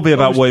 It will all be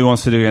about what he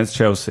wants to do against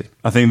Chelsea.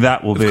 I think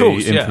that will be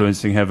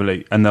influencing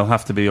heavily, and there'll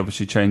have to be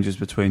obviously changes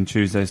between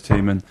Tuesday's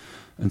team and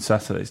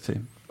Saturday's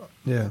team.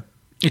 Yeah.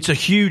 It's a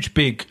huge,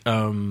 big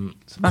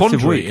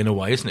quandary in a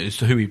way, isn't it, as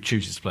to who he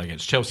chooses to play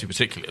against? Chelsea,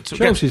 particularly.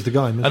 Chelsea's the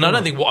game, and I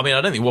don't think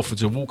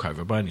Watford's a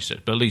walkover by any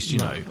stretch, but at least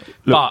know.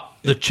 But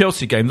the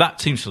Chelsea game, that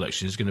team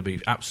selection is going to be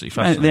absolutely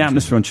fascinating. The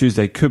atmosphere on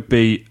Tuesday could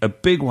be a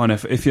big one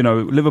if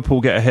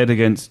Liverpool get ahead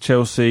against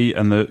Chelsea,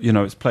 and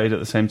it's played at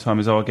the same time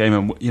as our game,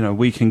 and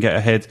we can get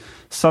ahead.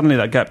 Suddenly,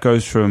 that gap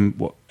goes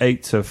from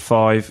 8 to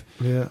 5,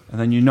 and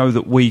then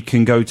that we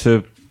can go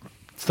to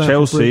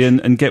Chelsea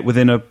and get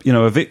within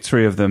a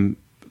victory of them.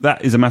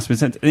 That is a massive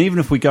incentive. And even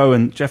if we go,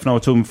 and Jeff and I were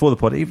talking before the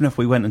pod, even if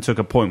we went and took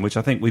a point, which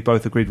I think we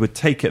both agreed we'd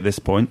take at this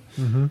point,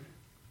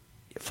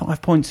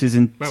 5 points is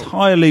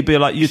entirely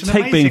you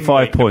take being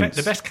 5 points.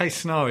 The best case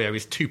scenario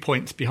is 2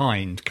 points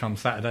behind come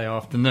Saturday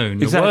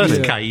afternoon. Exactly. The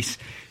worst case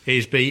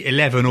is be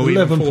 11 or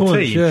even 14.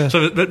 Points,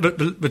 So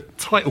the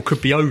title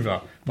could be over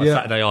by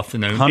Saturday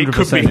afternoon. 100% it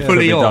could be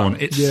fully on.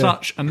 It's Yeah.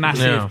 such a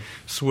massive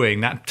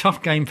swing. That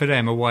tough game for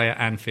them away at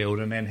Anfield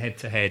and then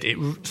head-to-head.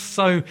 It's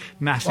so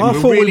massive. I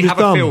We'll thought really it was have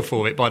done. a feel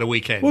for it by the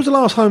weekend. What was the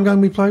last home game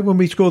we played when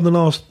we scored in the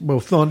last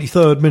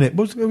 93rd minute?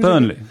 Was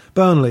Burnley.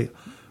 Burnley.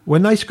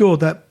 When they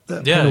scored that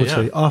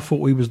penalty, I thought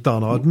we was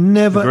done. I'd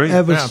never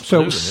ever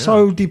felt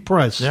so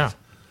depressed. Yeah.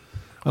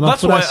 And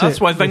that's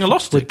why Wenger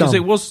lost it, because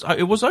it was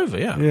over.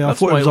 Yeah, that's I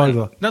thought it was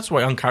over. That's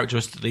why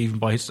uncharacteristically even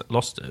by his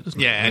lost it.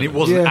 Isn't it? And it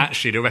wasn't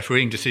actually the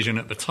refereeing decision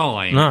at the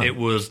time. No. It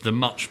was the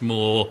much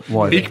more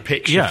Wider. big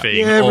picture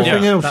thing. Yeah,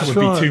 everything else that was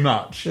would right. be too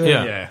much.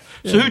 Yeah.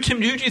 So who do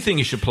you think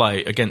he should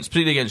play against,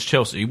 particularly against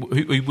Chelsea?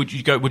 Who would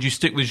you go? Would you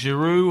stick with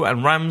Giroud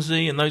and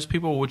Ramsey and those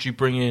people, or would you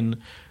bring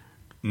in?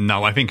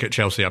 No, I think at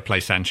Chelsea I'd play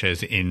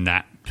Sanchez in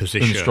that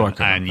position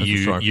and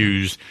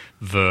use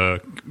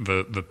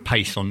the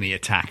pace on the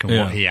attack and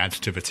what he adds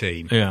to the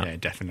team. Yeah,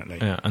 definitely.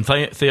 Yeah. And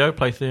Theo?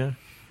 Play Theo?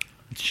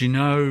 Do you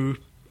know,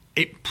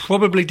 it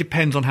probably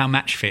depends on how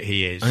match fit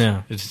he is.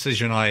 Yeah. The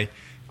decision I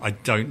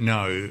don't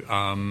know.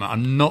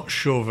 I'm not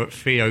sure that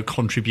Theo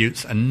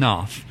contributes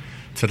enough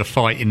to the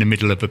fight in the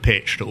middle of the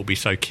pitch that will be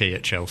so key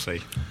at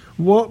Chelsea.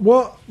 What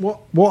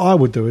I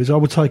would do is I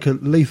would take a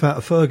leaf out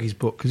of Fergie's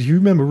book, because if you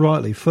remember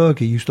rightly,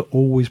 Fergie used to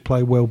always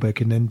play Welbeck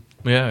in them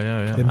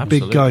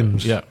big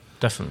games. Yeah,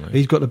 definitely.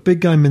 He's got the big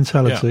game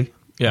mentality.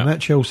 Yeah. And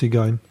that Chelsea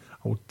game,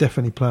 I would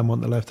definitely play him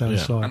on the left-hand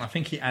side. And I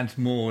think he adds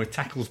more,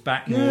 tackles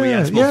back more, he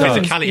adds more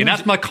physicality. And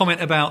that's my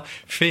comment about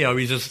Theo.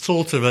 He's a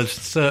sort of a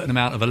certain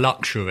amount of a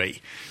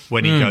luxury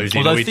when he goes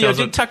in. Although Theo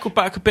did tackle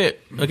back a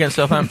bit against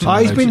Southampton.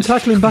 He's been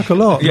tackling back a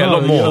lot. Yeah, a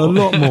lot more. A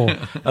lot more.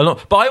 A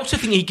lot. But I also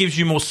think he gives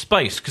you more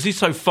space because he's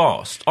so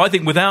fast. I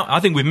think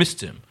we've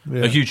missed him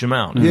a huge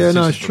amount. Yeah,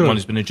 no, it's true. When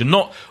he's been injured.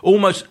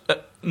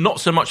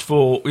 Not so much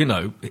for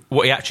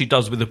what he actually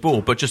does with the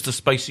ball, but just the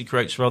space he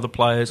creates for other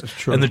players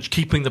and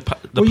keeping the pace.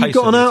 You've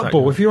got an out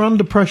ball. If you're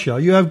under pressure,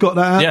 you have got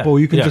that out ball.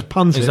 You can just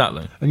punt it,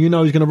 and you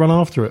know he's going to run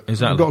after it.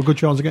 Exactly, you've got a good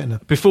chance of getting there.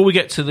 Before we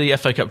get to the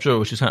FA Cup draw,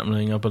 which is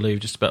happening, I believe,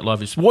 just about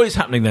live. What is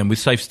happening then with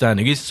safe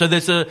standing? So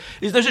there's a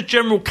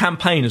general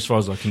campaign, as far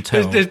as I can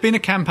tell. There's been a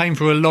campaign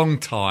for a long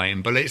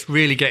time, but it's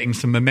really getting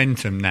some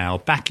momentum now.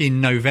 Back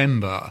in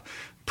November,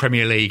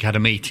 Premier League had a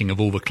meeting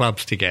of all the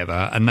clubs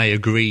together, and they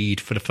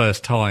agreed for the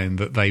first time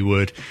that they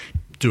would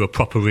do a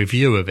proper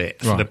review of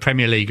it. So the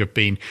Premier League have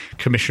been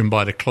commissioned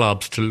by the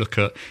clubs to look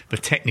at the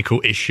technical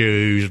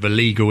issues, the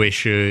legal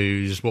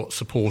issues, what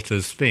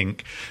supporters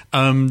think.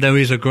 There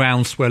is a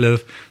groundswell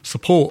of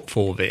support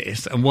for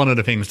this, and one of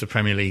the things the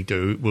Premier League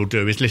will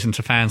do is listen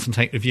to fans and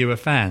take the view of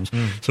fans.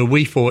 So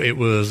we thought it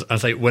was,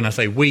 when I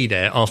say we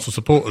there, Arsenal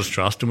Supporters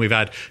Trust, and we've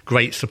had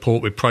great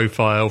support with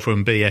Profile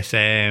from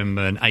BSM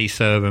and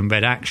Acer and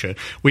Red Action.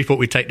 We thought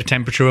we'd take the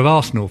temperature of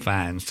Arsenal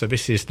fans. So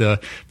this is the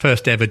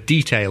first ever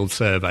detailed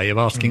survey of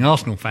asking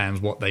Arsenal fans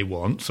what they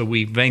want. So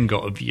we've then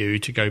got a view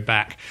to go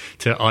back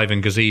to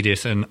Ivan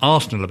Gazidis and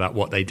Arsenal about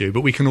what they do,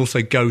 but we can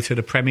also go to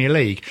the Premier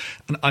League.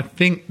 And I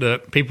think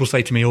that people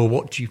say to me,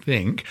 what do you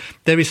think?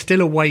 There is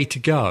still a way to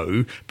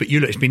go, but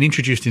it's been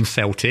introduced in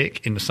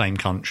Celtic in the same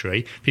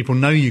country. People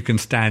know you can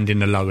stand in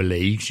the lower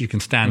leagues, you can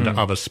stand at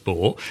other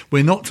sport.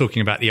 We're not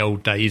talking about the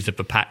old days of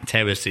the packed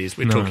terraces.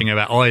 We're talking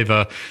about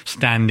either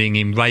standing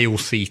in rail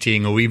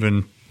seating or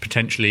even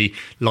potentially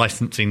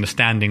licensing the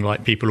standing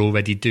like people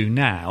already do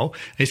now.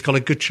 It's got a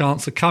good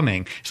chance of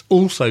coming. It's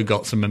also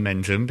got some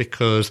momentum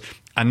because,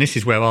 and this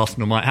is where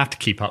Arsenal might have to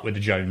keep up with the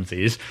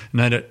Joneses,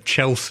 know that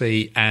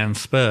Chelsea and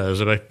Spurs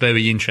are both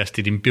very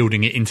interested in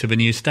building it into the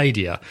new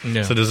stadia.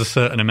 Yeah. So there's a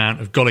certain amount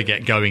of got to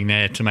get going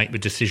there to make the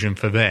decision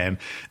for them.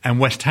 And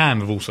West Ham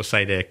have also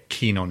said they're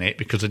keen on it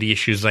because of the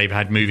issues they've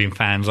had moving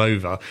fans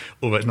over,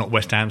 although it's not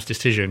West Ham's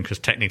decision because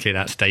technically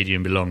that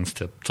stadium belongs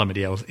to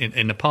somebody else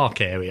in the park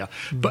area.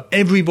 But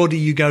everybody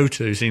you go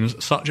to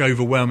seems such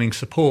overwhelming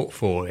support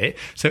for it.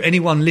 So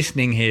anyone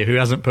listening here who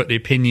hasn't put the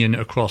opinion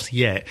across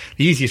yet,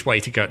 the easiest way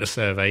to go to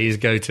survey is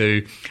go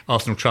to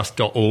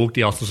arsenaltrust.org,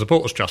 the Arsenal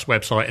Supporters Trust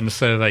website, and the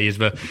survey is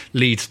the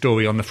lead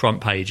story on the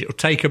front page. It will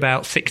take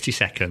about 60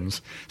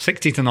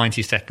 to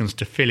 90 seconds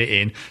to fill it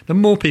in. The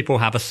more people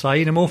have a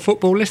say, the more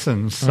football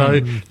listens.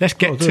 So let's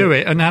get to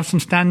it and have some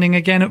standing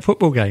again at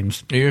football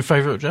games. Are you in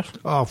favour of it, Jeff?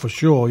 Oh, for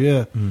sure,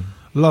 yeah.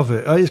 Love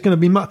it. It's going to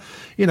be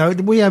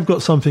we have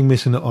got something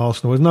missing at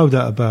Arsenal. There's no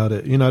doubt about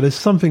it. There's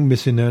something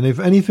missing there. And if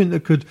anything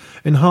that could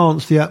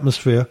enhance the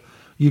atmosphere,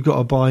 you've got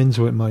to buy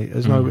into it, mate.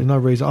 There's no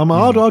reason.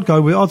 I'd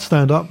go with it. I'd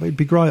stand up. It'd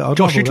be great.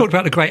 Josh, you talked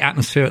about the great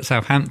atmosphere at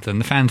Southampton.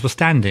 The fans were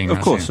standing. Of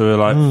course, we were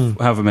like,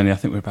 however many, I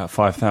think we're about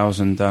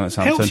 5,000 down at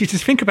Southampton. Helps you to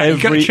think about it.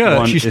 You go to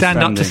church, you stand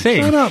up to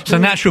sing. It's a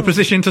natural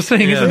position to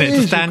sing, isn't it?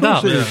 To stand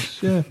up.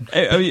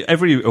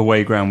 Every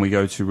away ground we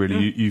go to,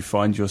 really, you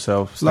find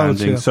yourself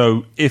standing.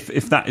 So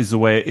if that is the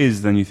way it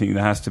is, then you think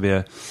there has to be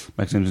a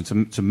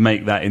mechanism to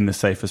make that in the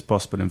safest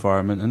possible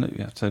environment. And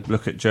you have to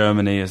look at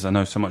Germany, as I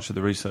know so much of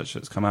the research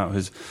that's come out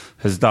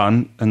has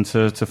done, and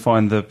to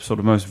find the sort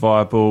of most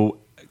viable,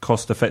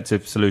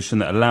 cost-effective solution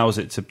that allows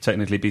it to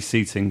technically be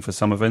seating for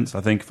some events. I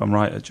think, if I'm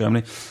right, at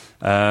Germany,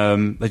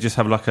 they just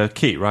have like a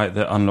key, right,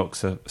 that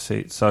unlocks a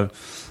seat. So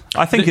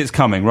I think it's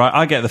coming, right?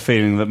 I get the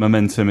feeling that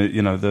momentum,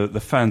 the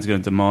fans are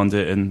going to demand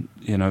it, and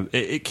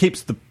it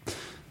keeps the.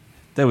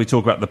 There we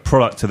talk about the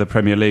product of the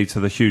Premier League to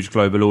the huge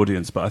global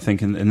audience, but I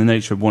think in the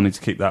nature of wanting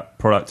to keep that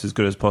product as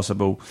good as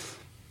possible,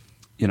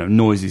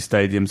 noisy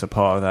stadiums are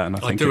part of that, and I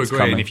think do it's agree.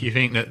 coming. And if you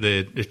think that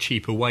the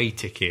cheap away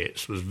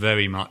tickets was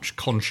very much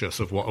conscious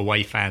of what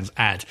away fans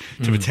add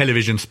to the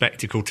television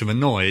spectacle, to the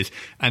noise,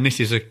 and this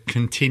is a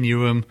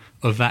continuum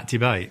of that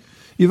debate.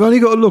 You've only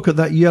got to look at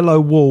that yellow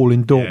wall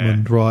in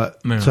Dortmund, right,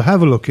 to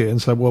have a look at it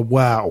and say, well,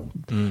 wow,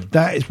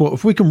 that is what,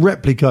 if we can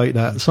replicate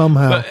that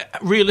somehow. But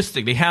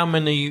realistically, how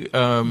many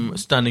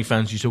standing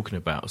fans are you talking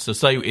about? So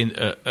say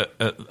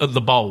at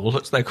the bowl,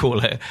 as they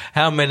call it,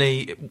 how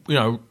many,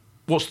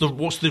 what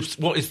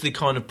is the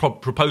kind of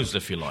proposal,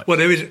 if you like? Well,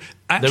 there is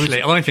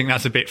actually. I think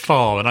that's a bit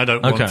far, and I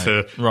don't want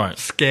to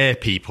scare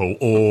people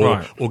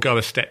or go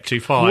a step too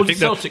far. What I think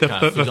Celtic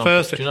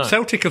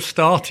Celtic have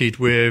started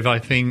with, I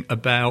think,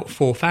 about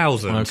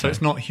 4,000, so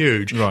it's not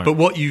huge. Right. But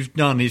what you've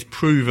done is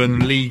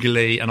proven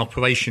legally and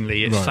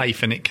operationally it's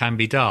safe and it can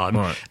be done.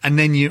 Right. And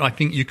then I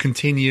think you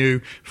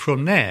continue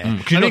from there.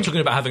 Because you're not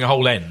talking about having a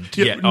whole end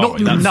yet,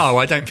 no,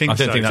 I don't think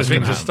so. Think that's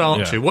to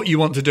start to. What you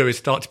want to do is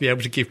start to be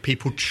able to give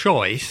people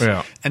choice.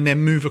 Yeah. And then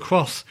move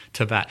across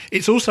to that.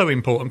 It's also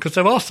important because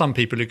there are some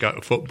people who go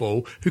to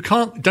football who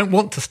don't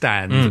want to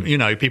stand.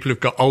 People who've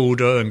got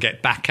older and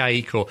get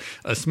backache or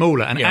are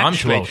smaller. And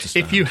actually,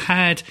 if you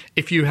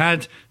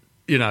had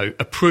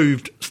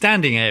approved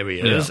standing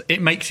areas,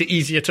 it makes it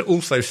easier to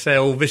also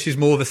sell. This is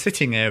more the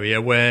sitting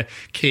area where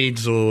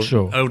kids or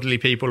elderly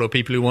people or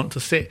people who want to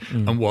sit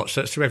and watch.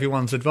 That's to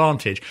everyone's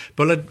advantage.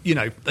 But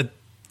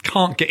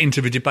can't get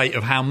into the debate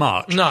of how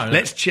much. No.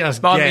 Let's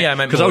just get,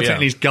 because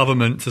ultimately it's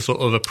government to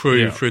sort of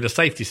approve through the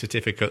safety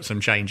certificate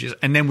some changes,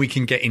 and then we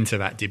can get into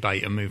that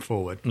debate and move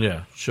forward.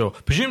 Yeah, sure.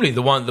 Presumably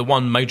the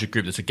one major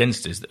group that's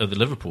against it are the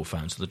Liverpool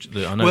fans.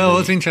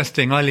 It's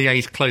interesting. I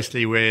liaise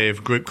closely with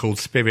a group called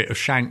Spirit of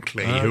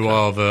Shankly, who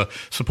are the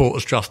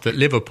Supporters Trust at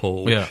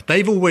Liverpool. Yeah.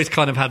 They've always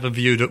kind of had the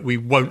view that we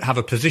won't have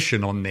a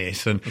position on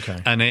this, and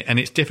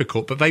it's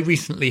difficult. But they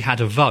recently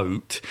had a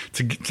vote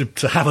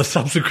to have a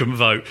subsequent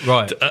vote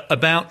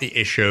about the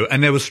issue,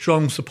 and there was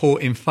strong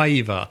support in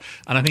favour.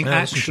 And I think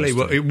actually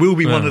it will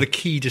be one of the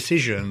key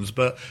decisions,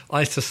 but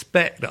I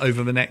suspect that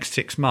over the next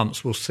 6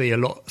 months we'll see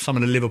some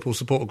of the Liverpool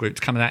supporter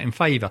groups coming out in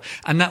favour,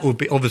 and that will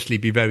obviously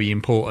be very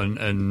important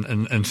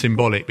and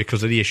symbolic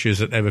because of the issues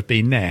that there have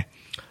been there.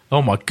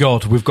 Oh my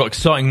God, we've got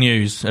exciting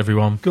news,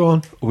 everyone. Go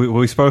on.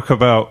 We spoke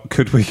about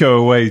could we go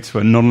away to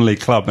a non-league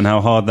club and how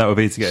hard that would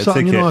be to get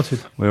Sutton a ticket.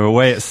 United. We're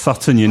away at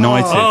Sutton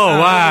United. Oh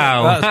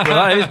wow.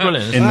 That is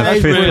brilliant. In the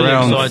fifth really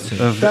round.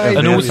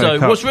 And also,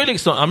 what's really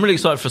exciting, I'm really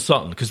excited for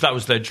Sutton because that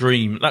was their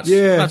dream. That's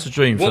a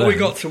dream for them. What we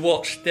got to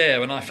watch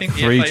there, and I think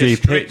the FA is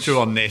stricter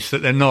on this,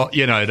 that they're not,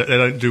 that they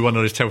don't do one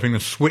of those terrible things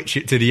and switch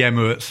it to the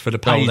Emirates for the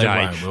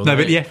payday.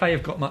 But the FA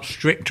have got much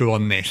stricter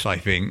on this, I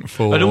think.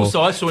 And also,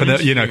 I saw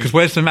because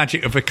where's the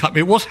magic of the cup?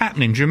 It was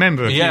happening. Do you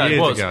remember a few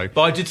years ago?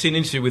 But I did see an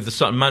interview with the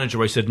Sutton manager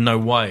where he said no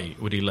way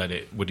would he let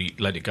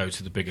it go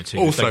to the bigger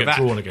team. Also,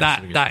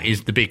 that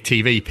is the big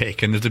TV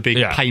pick, and there's a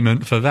big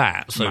payment for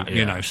that. So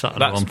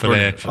Sutton are on for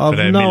their.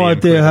 I've no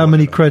idea how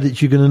many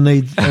credits you're going to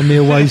need on the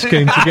away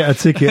scheme to get a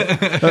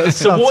ticket.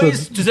 So what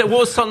is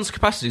Sutton's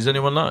capacity? Does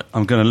anyone know?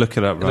 I'm going to look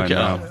it up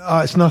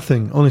now. It's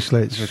nothing.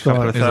 Honestly, it's a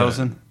couple of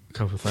thousand.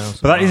 Couple of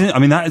thousand. But that isn't. I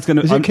mean, that is going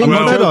to. Is it Kings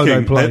Meadow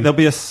they play? There'll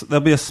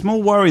be a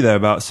small worry there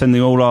about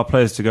sending all our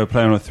players to go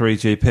play on a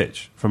 3G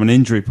pitch from an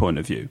injury point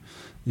of view.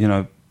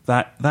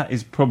 That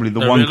is probably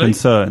the one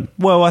concern.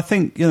 Well, I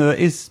think that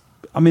is.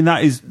 I mean,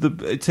 that is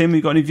the team.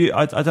 You got any view?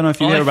 I don't know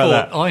if you hear about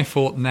that. I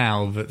thought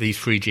now that these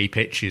 3G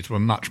pitches were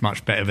much,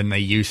 much better than they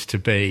used to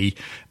be.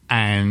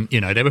 And,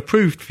 they were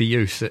approved for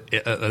use at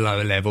the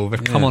lower level.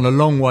 They've come on a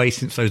long way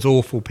since those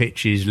awful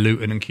pitches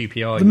Luton and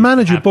QPR. The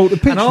manager bought the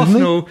pitch, and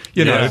Arsenal,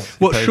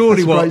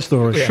 surely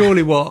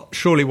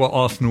what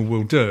Arsenal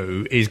will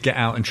do is get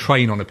out and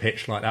train on a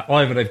pitch like that.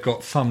 Either they've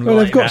got some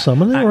they've got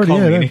some,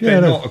 and if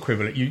they're not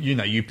equivalent,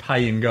 you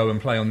pay and go and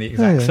play on the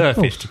exact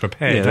surface to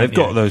prepare. Yeah, they've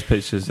got those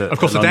pitches. Of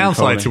course, the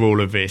downside to all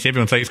of this,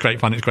 everyone thinks it's great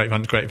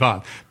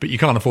fun, but you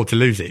can't afford to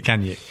lose it,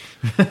 can you?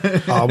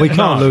 We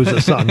can't lose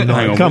at Sutton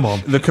United. Come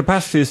on. The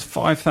capacity is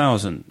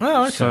 5,000.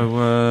 Oh, okay.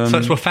 So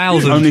it's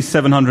 1,000. Only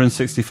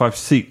 765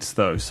 seats,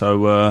 though.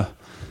 So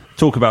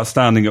talk about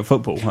standing at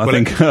football. I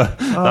think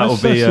that will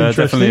be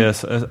definitely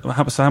so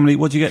how many?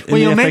 What do you get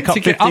in the FA Cup?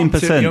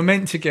 15%. You're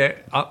meant to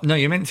get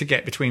you're meant to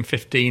get between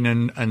 15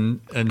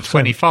 and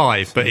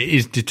 25, but it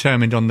is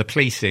determined on the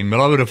policing. But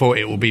I would have thought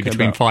it will be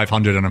between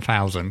 500 and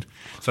 1,000.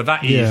 So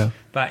that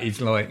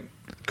is like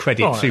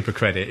credit, super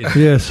credit.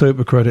 Yeah,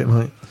 super credit,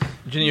 mate.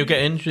 Do you think you'll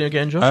get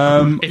in, Josh?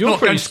 If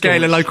not, go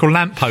scale a local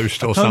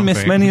lamppost or something. I've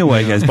missed many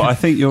away games, but I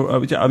think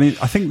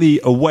I think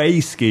the away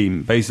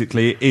scheme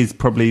basically is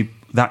probably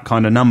that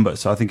kind of number.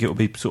 So I think it will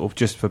be sort of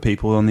just for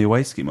people on the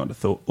away scheme, I'd have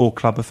thought, or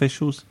club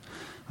officials.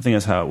 I think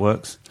that's how it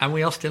works. And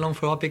we are still on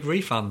for our big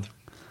refund.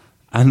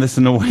 And there's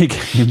an away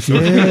game.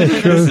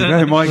 Yeah,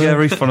 true. Might get a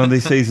refund on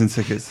these season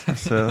tickets.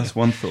 That's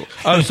one thought.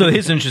 Oh, so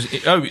here's interesting.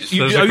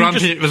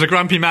 There's a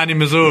grumpy man in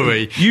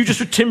Missouri.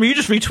 Tim, you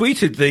just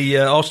retweeted the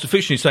Arsenal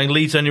fiction saying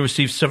Leeds only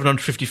received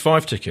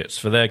 755 tickets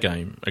for their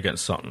game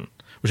against Sutton,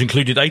 which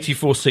included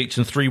 84 seats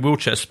and 3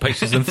 wheelchair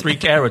spaces and 3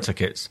 carer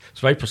tickets.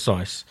 It's very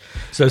precise.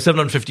 So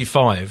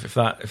 755, if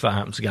that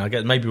happens again, I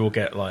guess maybe we'll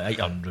get like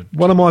 800.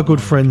 One of my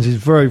good friends is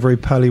very, very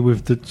pally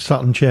with the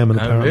Sutton chairman,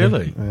 apparently.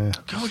 Really? Yeah.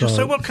 God, you're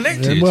so well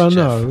connected. Yeah, well, Jeff.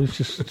 no, it's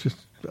just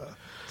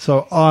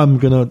so I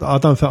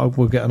don't think I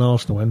will get an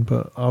Arsenal win,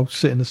 but I'll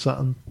sit in the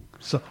Sutton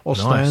or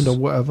stand or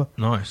whatever.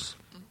 Nice.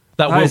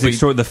 That is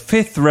extraordinary.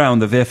 The 5th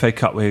round of the FA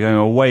Cup, we're going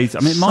away.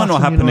 I mean, it might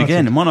not happen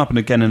again. It might not happen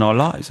again in our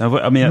lives.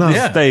 I mean, at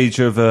this stage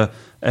of a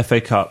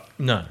FA Cup,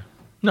 no,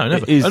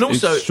 never. And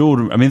also,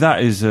 extraordinary. I mean,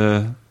 that is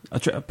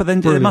but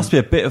then there must be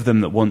a bit of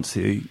them that want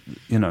to,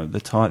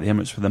 the tie at the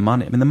Emirates for the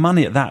money. I mean, the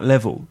money at that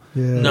level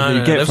you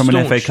get from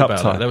an FA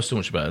Cup tie. They were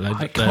staunch about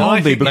it. It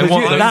can't be, because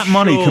that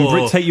money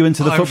can take you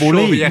into the Football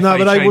League. The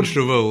FA changed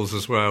the rules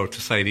as well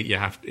to say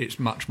that it's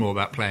much more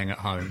about playing at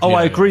home. Oh,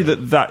 I agree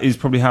that is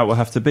probably how it will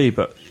have to be,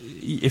 but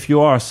if you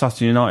are a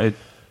Sutton United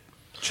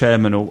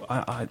chairman, or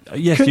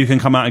you can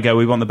come out and go,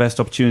 we want the best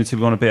opportunity,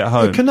 we want to be at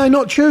home. Can they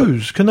not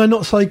choose? Can they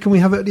not say, can we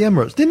have it at the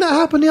Emirates? Didn't that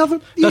happen the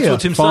other year? That's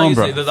what Tim's saying.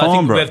 I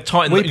think they've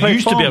tightened. We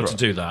used to be able Farnborough. to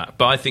do that,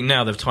 but I think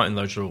now they've tightened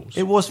those rules.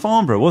 It was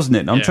Farnborough, wasn't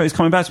it? I'm sure it's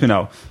coming back to me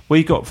now.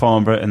 We got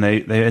Farnborough, and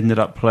they ended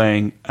up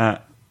playing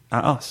at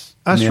us.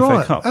 That's in the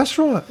right. FA Cup. That's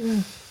right.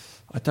 Yeah.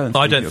 I don't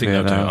think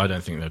they'll do it. I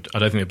don't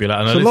think they'll be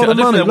allowed. It's a lot of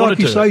money, like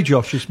you say,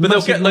 Josh. But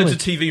they'll get loads of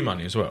TV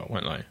money as well,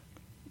 won't they?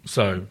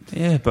 So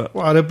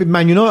there'll be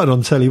Man United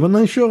on telly, wouldn't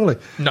they? Surely.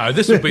 No,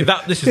 this will be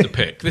that. This is the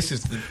pick. This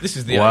is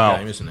the end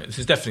game, isn't it? This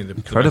is definitely the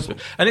incredible.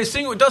 And it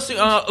does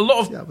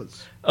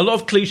a lot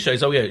of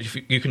cliches. Oh yeah, if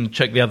you can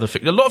check the other.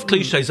 A lot of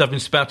cliches have been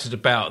spouted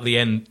about the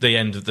end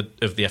of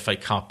the FA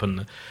Cup,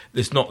 and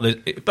it's not.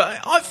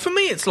 But for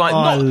me, it's like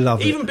I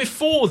love even it.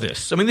 before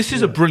this. I mean, this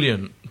is a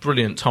brilliant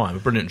time, a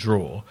brilliant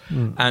draw,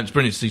 and it's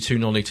brilliant to see 2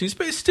 non-league teams.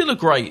 But it's still a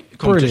great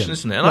competition,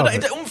 isn't it?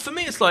 And for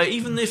me, it's like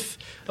even if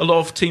a lot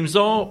of teams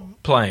are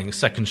playing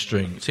second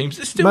string teams,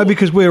 it's still maybe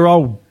because we're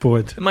old,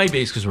 Boyd.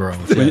 Maybe it's because we're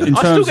old. Yeah. I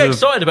still get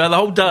excited about the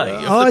whole day.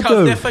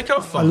 The FA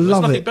Cup fun. I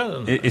love There's it. Better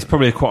than that. It's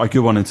probably quite a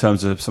good one in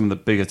terms of some of the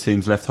bigger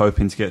teams left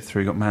hoping to get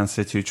through. You've got Man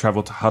City who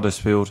travelled to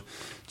Huddersfield.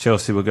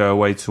 Chelsea will go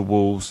away to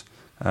Wolves.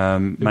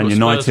 Man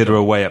United are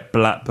away at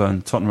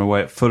Blackburn. Tottenham are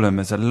away at Fulham.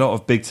 There's a lot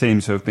of big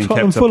teams who have been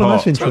kept Fulham,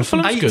 apart. that's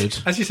interesting. Fulham's good.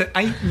 As you said,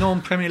 8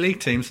 non-Premier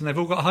League teams, and they've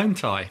all got a home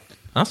tie.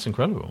 That's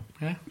incredible.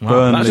 Yeah.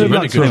 Wow, that's a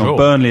really good draw.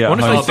 Burnley at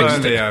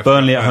home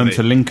Burnley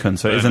to Lincoln,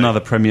 so it is another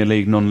Premier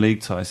League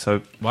non-league tie.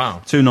 So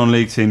 2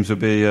 non-league teams would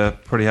be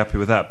pretty happy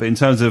with that. But in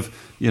terms of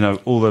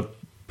all the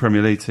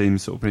Premier League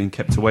teams sort of being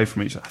kept away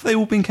from each other, have they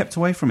all been kept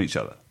away from each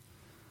other?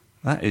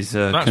 That is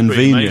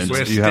convenient,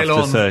 you have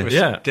to say.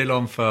 We're still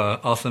on for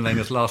Arsene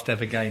Wenger's last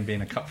ever game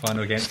being a cup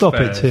final against Stop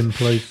Spurs. it, Tim,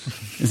 please.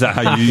 Is that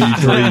how you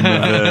dream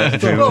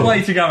of what a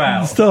way to go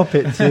out. Stop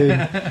it,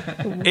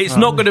 Tim. It's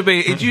not going to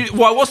be...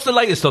 what's the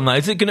latest on that?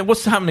 Is it going?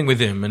 What's happening with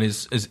him and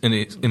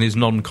in his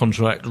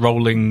non-contract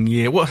rolling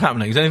year? What's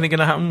happening? Is anything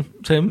going to happen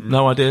to him?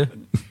 No idea?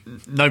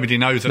 Nobody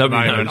knows at the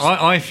moment.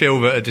 I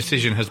feel that a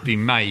decision has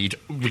been made,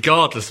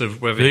 regardless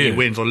of whether he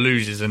wins or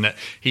loses, and that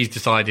he's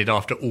decided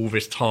after all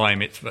this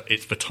time it's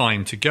the time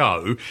to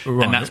go.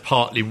 Right. And that's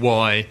partly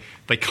why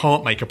they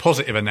can't make a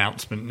positive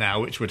announcement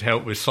now, which would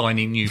help with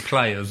signing new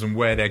players and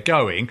where they're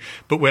going.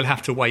 But we'll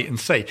have to wait and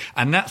see.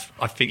 And that's,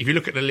 I think, if you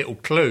look at the little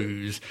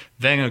clues,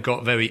 Wenger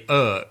got very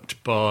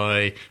irked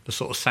by the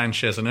sort of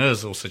Sanchez and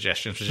Ozil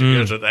suggestions, which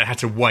is that they had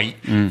to wait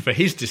for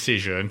his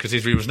decision, because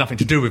it was nothing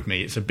to do with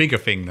me. It's a bigger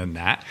thing than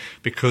that,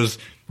 because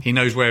he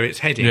knows where it's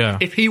heading. Yeah.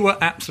 If he were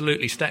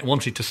absolutely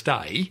wanted to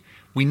stay,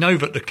 we know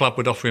that the club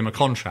would offer him a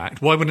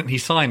contract. Why wouldn't he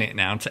sign it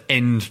now to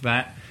end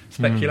that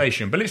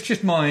speculation? But it's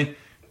just my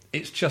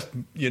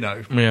view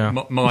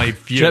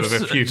of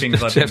a few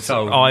things I've been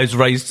told. Eyes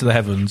raised to the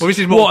heavens. Well, this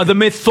is what are the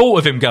myth thought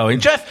of him going?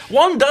 Jeff,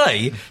 one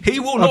day he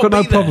will not I've got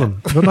no be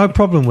problem. I've got no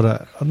problem with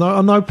that. I've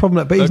no problem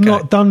with that. But he's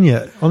not done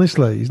yet.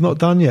 Honestly, he's not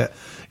done yet.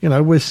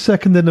 We're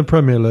second in the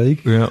Premier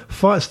League. Yeah.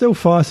 Still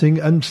fighting,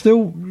 and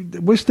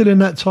we're still in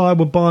that tie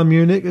with Bayern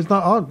Munich. It's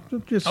not.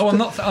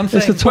 I'm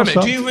saying.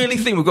 Do you really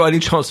think we've got any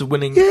chance of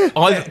winning? Yeah.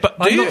 But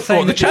I'm not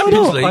saying the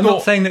Champions League? I'm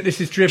not saying that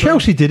this is driven.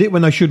 Chelsea did it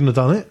when they shouldn't have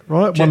done it.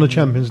 Right, won the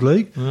Champions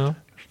League. Yeah.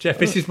 Jeff,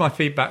 this is my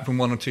feedback from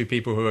one or two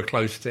people who are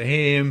close to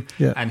him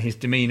and his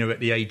demeanour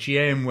at the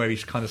AGM, where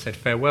he's kind of said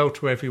farewell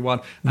to everyone.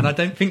 And I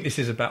don't think this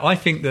is about. I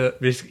think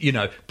that this,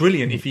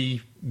 brilliant if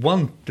he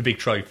won the big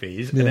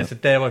trophies and said,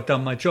 "There, I've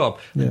done my job."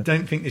 I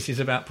don't think this is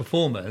about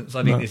performance.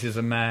 I think this is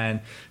a man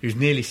who's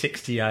nearly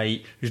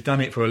 68, who's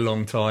done it for a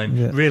long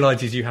time,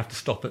 realises you have to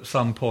stop at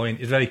some point,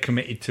 is very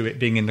committed to it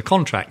being in the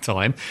contract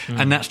time,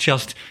 and that's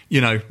just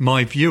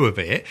my view of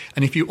it.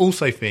 And if you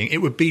also think it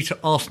would be to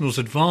Arsenal's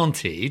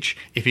advantage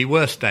if he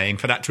were staying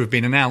for that to have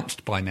been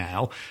announced by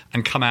now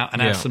and come out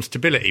and add some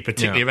stability,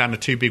 particularly around the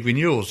two big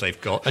renewals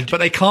they've got. But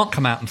they can't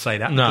come out and say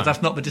that because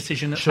that's not the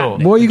decision that's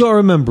happening. What you got to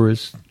remember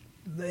is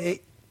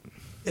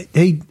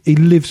he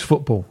lives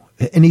football,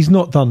 and he's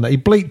not done that. He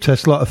bleep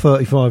tests like a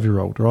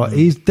 35-year-old, right?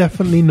 He's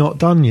definitely not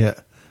done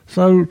yet.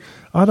 So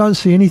I don't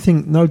see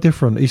anything no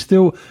different. He's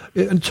still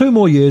in 2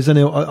 more years, and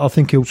I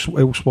think he'll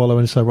swallow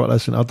and say, right,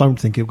 listen, I don't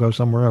think he'll go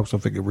somewhere else. I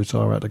think he'll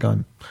retire out the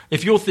game.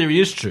 If your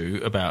theory is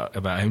true about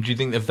him, do you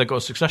think that they've got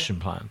a succession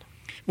plan?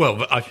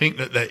 Well, I think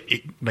that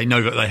they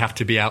know that they have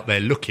to be out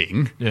there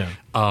looking. Yeah.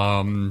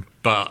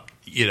 But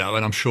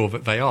and I'm sure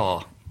that they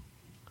are.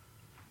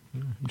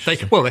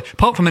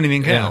 Apart from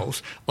anything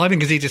else, I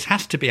think Gazidis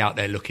has to be out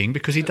there looking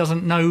because he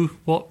doesn't know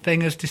what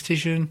Wenger's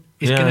decision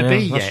is going to be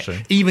yet,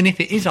 even if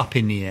it is up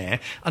in the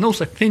air. And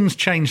also, things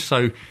change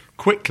so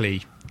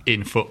quickly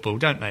in football,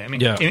 don't they? I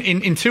mean,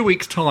 in 2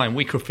 weeks' time,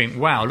 we could think,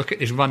 wow, look at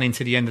this run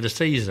into the end of the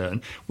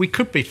season. We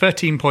could be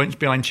 13 points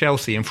behind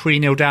Chelsea and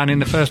 3-0 down in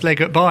the first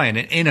leg at Bayern.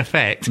 And in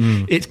effect,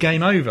 it's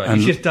game over.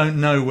 And you just don't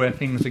know where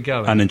things are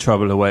going. And in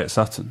trouble away at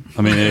Sutton.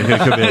 I mean, it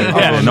could be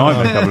a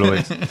nightmare couple of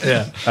weeks.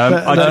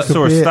 I just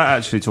saw a stat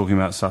actually talking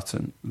about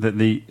Sutton, that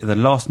the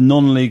last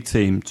non-league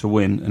team to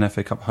win an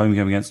FA Cup home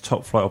game against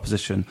top-flight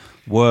opposition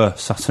were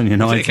Sutton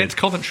United. Against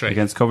Coventry.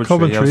 Against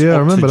Coventry, I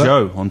remember that.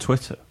 Joe on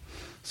Twitter.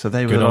 So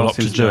they were the last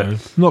team to do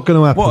it. Not going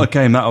to happen. What a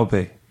game that'll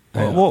be.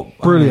 What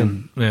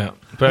brilliant.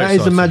 That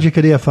is the magic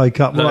of the FA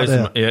Cup right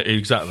there. Yeah,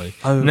 exactly.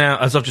 Now,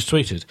 as I've just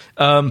tweeted,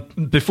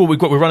 before we're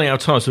running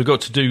out of time, so we've got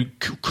to do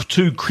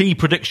 2 key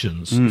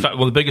predictions. In fact,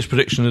 the biggest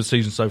prediction of the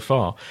season so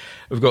far.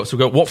 We've got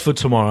Watford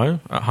tomorrow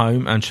at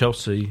home and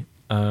Chelsea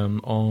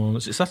on,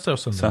 is it Saturday or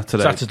Sunday?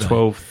 Saturday.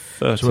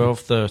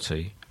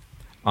 12:30.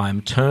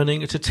 I'm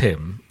turning to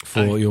Tim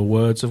for your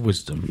words of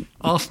wisdom.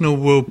 Arsenal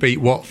will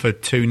beat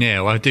Watford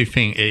 2-0. I do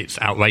think it's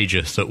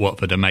outrageous that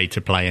Watford are made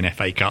to play an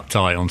FA Cup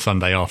tie on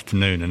Sunday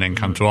afternoon and then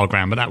come to our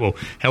ground, but that will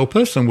help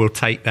us and we'll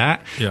take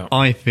that. Yeah.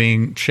 I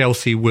think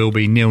Chelsea will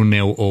be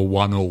 0-0 or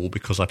 1-1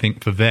 because I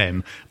think for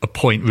them a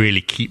point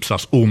really keeps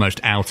us almost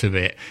out of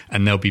it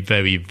and they'll be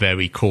very,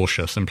 very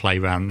cautious and play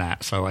around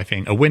that. So I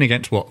think a win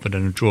against Watford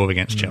and a draw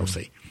against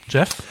Chelsea.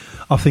 Jeff?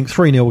 I think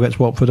 3-0 against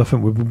Watford. I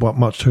think we're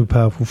much too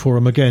powerful for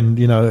them. Again,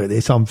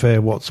 it's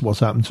unfair what's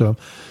happened to them.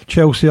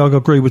 Chelsea, I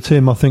agree with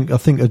Tim. I think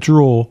a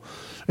draw.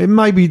 It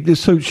maybe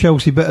suits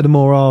Chelsea better than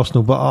more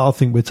Arsenal, but I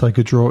think we'd take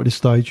a draw at this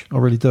stage. I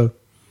really do.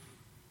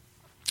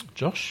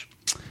 Josh?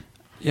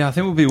 Yeah, I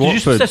think we'll be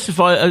Watford. Did you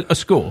specify a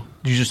score?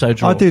 Did you just say a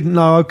draw? I didn't.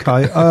 No,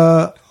 okay.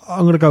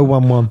 I'm going to go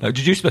 1-1.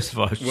 Did you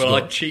specify a score? Well,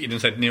 I cheated and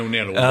said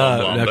 0-0 or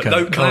 1-1. Okay.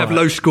 But can I have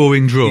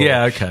low-scoring draw?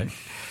 Yeah, okay.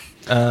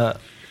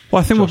 Well,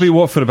 I think we'll be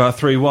Watford about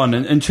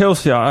 3-1, and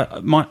Chelsea.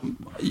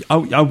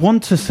 I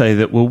want to say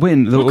that we'll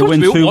win. That we'll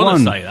win 2-1. We want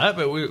to say that,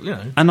 but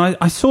And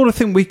I sort of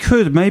think we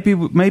could. Maybe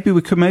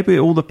we could. Maybe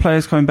all the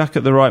players coming back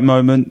at the right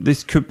moment.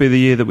 This could be the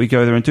year that we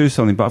go there and do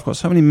something. But I've got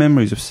so many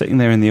memories of sitting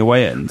there in the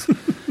away end,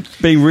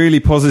 being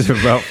really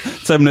positive about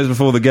 7 minutes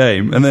before the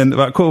game, and then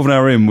about a quarter of an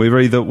hour in, we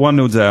were either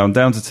 1-0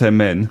 down to 10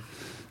 men,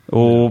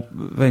 or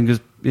Wenger's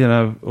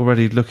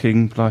already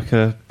looking like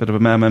a bit of a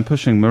madman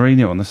pushing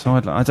Mourinho on the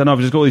sideline. I don't know,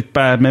 I've just got all these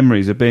bad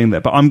memories of being there.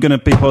 But I'm going to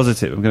be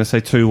positive. I'm going to say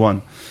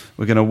 2-1.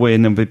 We're going to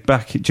win and be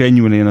back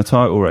genuinely in a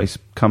title race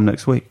come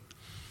next week.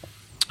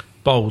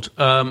 Bold.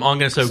 I'm going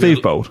to say...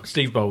 Stevie Bold.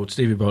 I'm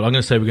going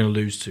to say we're going to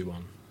lose 2-1,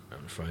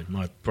 I'm afraid.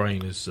 My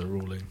brain is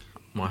ruling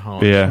my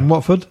heart. Yeah. And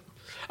Watford?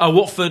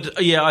 Watford,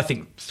 I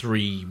think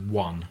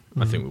 3-1.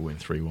 I think we'll win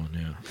 3-1,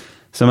 yeah.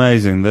 It's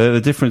amazing.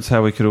 The difference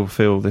how we could all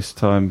feel this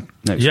time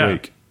next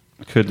week.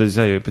 Could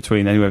say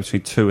anywhere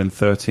between 2 and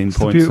 13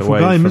 points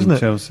away game, from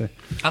Chelsea.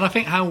 And I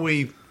think how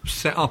we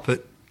set up at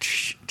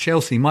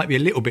Chelsea might be a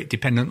little bit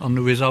dependent on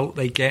the result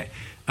they get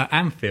at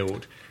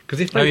Anfield. Because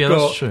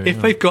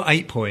if they've got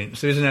 8 points,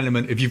 there's an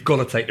element of you've got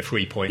to take the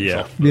 3 points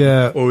off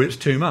them, or it's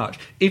too much.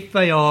 If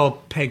they are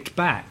pegged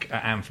back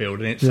at Anfield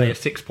and it's say a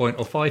 6 point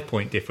or 5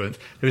 point difference,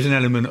 there is an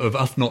element of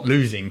us not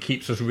losing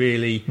keeps us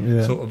really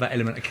sort of that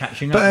element of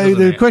catching up. But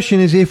the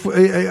question is, if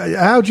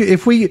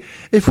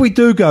we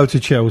do go to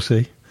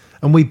Chelsea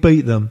and we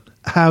beat them,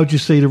 how do you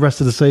see the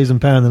rest of the season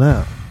panning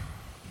out?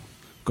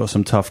 Got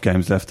some tough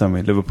games left, haven't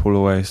we? Liverpool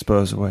away,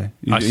 Spurs away.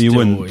 You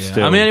wouldn't.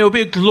 Still. I mean, it will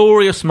be a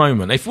glorious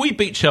moment if we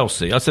beat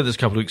Chelsea. I said this a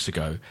couple of weeks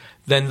ago.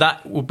 Then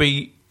that will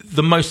be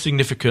the most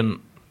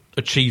significant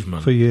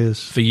achievement for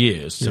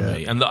years to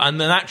me, and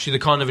then actually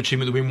the kind of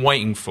achievement that we've been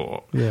waiting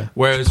for. Yeah.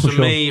 Whereas for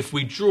me, if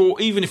we draw,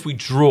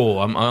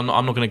 I'm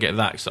not going to get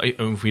that. So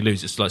if we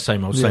lose, it's like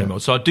same old.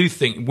 So I do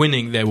think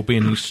winning there will be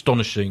an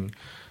astonishingly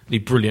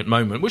brilliant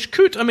moment, which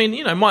could,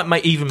 might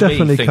make even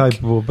definitely me think,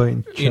 capable of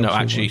being Chelsea,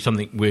 actually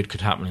something weird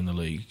could happen in the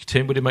league.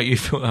 Tim, would it make you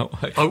feel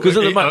that way?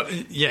 Absolutely. But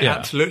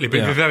it'd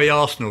be very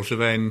Arsenal to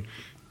then,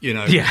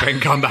 then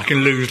come back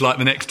and lose like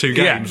the next 2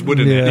 games,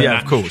 wouldn't it? Yeah,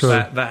 of course.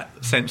 That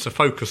sense of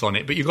focus on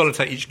it. But you've got to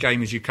take each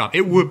game as you come.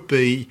 It would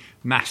be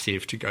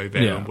massive to go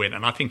there and win,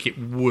 and I think it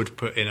would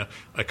put in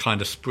a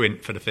kind of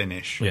sprint for the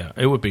finish. Yeah,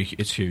 it would be.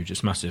 It's huge.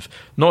 It's massive.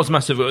 Not as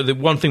massive. The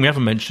one thing we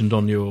haven't mentioned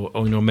on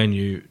your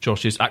menu,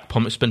 Josh, is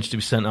Akpom expected to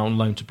be sent out on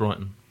loan to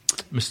Brighton.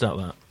 Missed out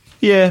that.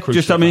 Yeah,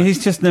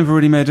 he's just never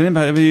really made an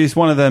impact. He's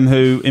one of them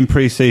who, in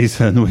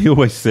pre-season, we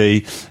always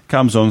see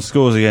comes on,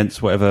 scores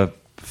against whatever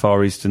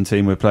Far Eastern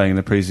team we're playing in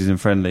the pre-season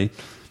friendly.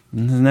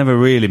 Has never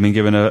really been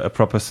given a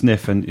proper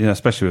sniff, and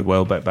especially with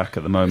Welbeck back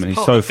at the moment,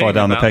 he's so far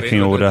down the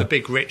pecking order. The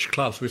big rich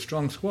clubs with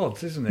strong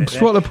squads, isn't it?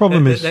 That's what the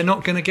problem is. They're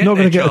not going to get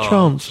a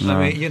chance. No.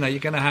 I mean, you're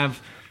going to have.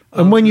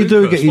 And when you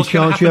do get your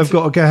chance, you have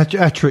got to get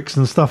hat-tricks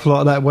and stuff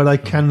like that where they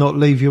cannot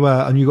leave you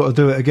out, and you've got to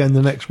do it again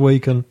the next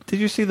week. And did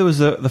you see there was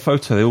the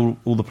photo?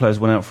 All the players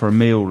went out for a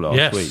meal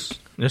last week.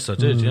 Yes, I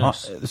did.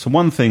 Yes. So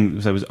one thing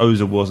was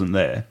Ozil wasn't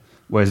there.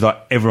 Whereas like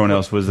everyone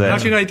else was there. How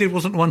do you know he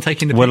wasn't the one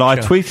taking the picture? Well, I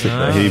tweeted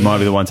that he might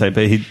be the one taking,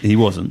 but he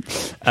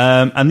wasn't.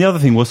 And the other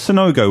thing was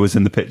Sonogo was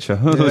in the picture.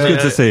 It was good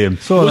to see him.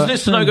 Wasn't it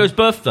Sonogo's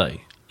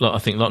birthday? I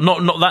think not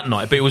that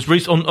night, but it was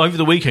over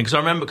the weekend, because I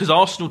remember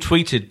Arsenal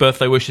tweeted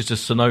birthday wishes to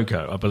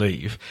Sonogo, I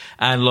believe,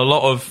 and a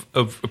lot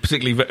of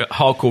particularly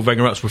hardcore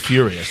Wengerites were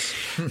furious.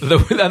 and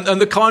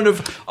the kind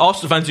of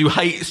Arsenal fans who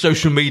hate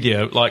social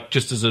media, like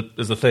just as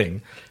a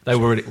thing, they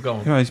were really go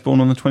on. Yeah, he's born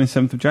on the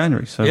 27th of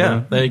January. So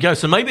there you go.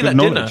 So maybe that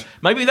dinner,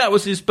 maybe that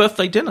was his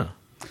birthday dinner.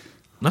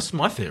 That's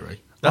my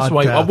theory. That's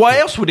why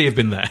else would he have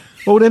been there?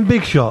 All them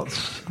big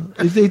shots.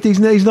 He's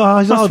not. He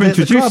must have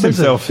introduced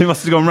himself. He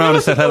must have gone round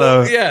and said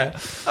hello. Yeah.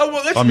 Oh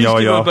well, let's give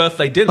him a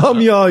birthday dinner.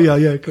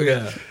 Yeah. Cool.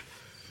 Yeah.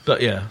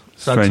 But yeah,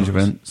 strange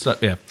event. So,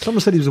 yeah.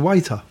 Someone said he was a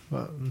waiter.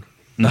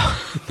 No,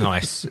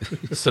 nice.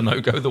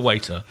 Sonogo the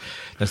waiter.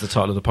 That's the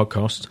title of the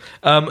podcast.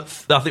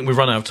 I think we've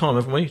run out of time,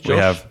 haven't we, Josh? We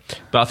have.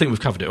 But I think we've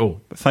covered it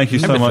all. But thank you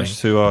so much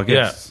to our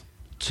guests.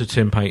 Yeah. To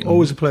Tim Payton.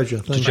 Always a pleasure.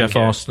 To Jeff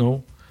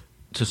Arsenal.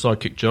 To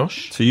Sidekick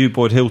Josh. To you,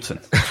 Boyd Hilton.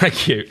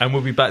 Thank you. And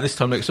we'll be back this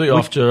time next week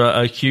after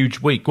a huge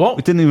week. What?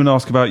 We didn't even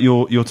ask about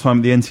your time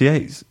at the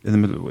NTAs in the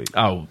middle of the week.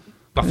 Oh,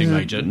 nothing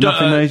major.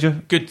 Nothing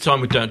major? Good time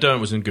with Dermot. Dermot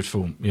was in good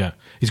form, yeah.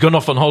 He's gone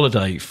off on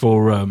holiday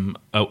for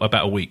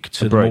about a week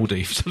to the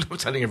Maldives. I'm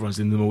telling everyone he's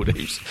in the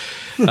Maldives.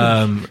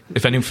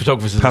 If any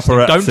photographers are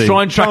listening, don't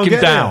try and track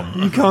him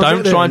down.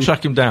 Don't try and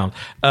track him down.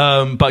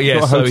 But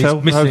yeah, so he's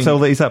missing... hotel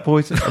that he's at,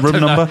 Boyd? A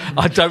room number?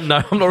 I don't know.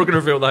 I'm not going to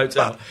reveal the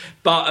hotel.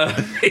 But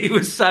he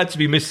was sad to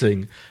be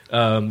missing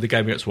the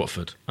game against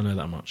Watford. I know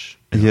that much.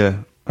 Yeah,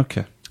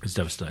 okay. It's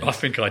devastating. I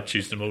think I'd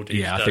choose the Maldives.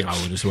 Yeah, I think I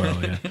would as well,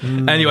 yeah.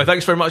 Anyway,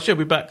 thanks very much. We'll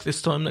be back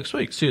this time next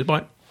week. See you.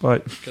 Bye.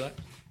 Bye.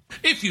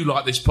 If you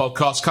like this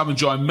podcast, come and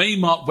join me,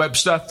 Mark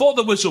Webster, for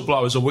The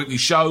Whistleblowers, a weekly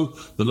show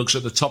that looks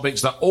at the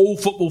topics that all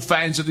football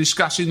fans are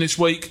discussing this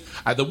week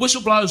at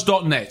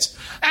thewhistleblowers.net.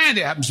 And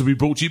it happens to be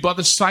brought to you by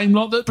the same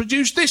lot that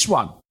produced this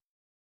one.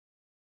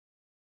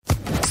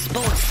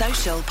 Sports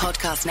Social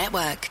Podcast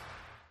Network.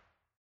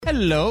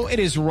 Hello, it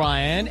is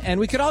Ryan, and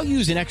we could all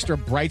use an extra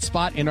bright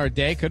spot in our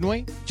day, couldn't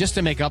we? Just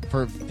to make up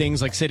for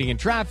things like sitting in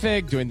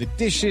traffic, doing the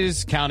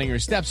dishes, counting your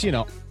steps,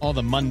 all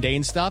the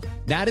mundane stuff.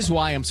 That is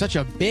why I'm such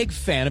a big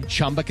fan of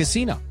Chumba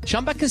Casino.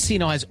 Chumba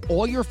Casino has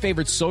all your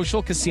favorite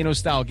social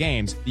casino-style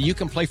games that you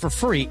can play for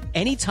free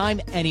anytime,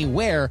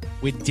 anywhere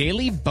with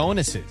daily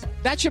bonuses.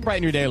 That should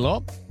brighten your day a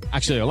little.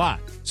 Actually, a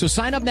lot. So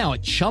sign up now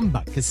at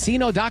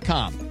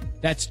ChumbaCasino.com.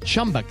 That's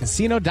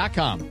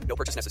ChumbaCasino.com. No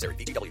purchase necessary.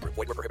 VGW Group.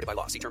 Void where prohibited by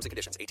law. See terms and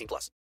conditions. 18+.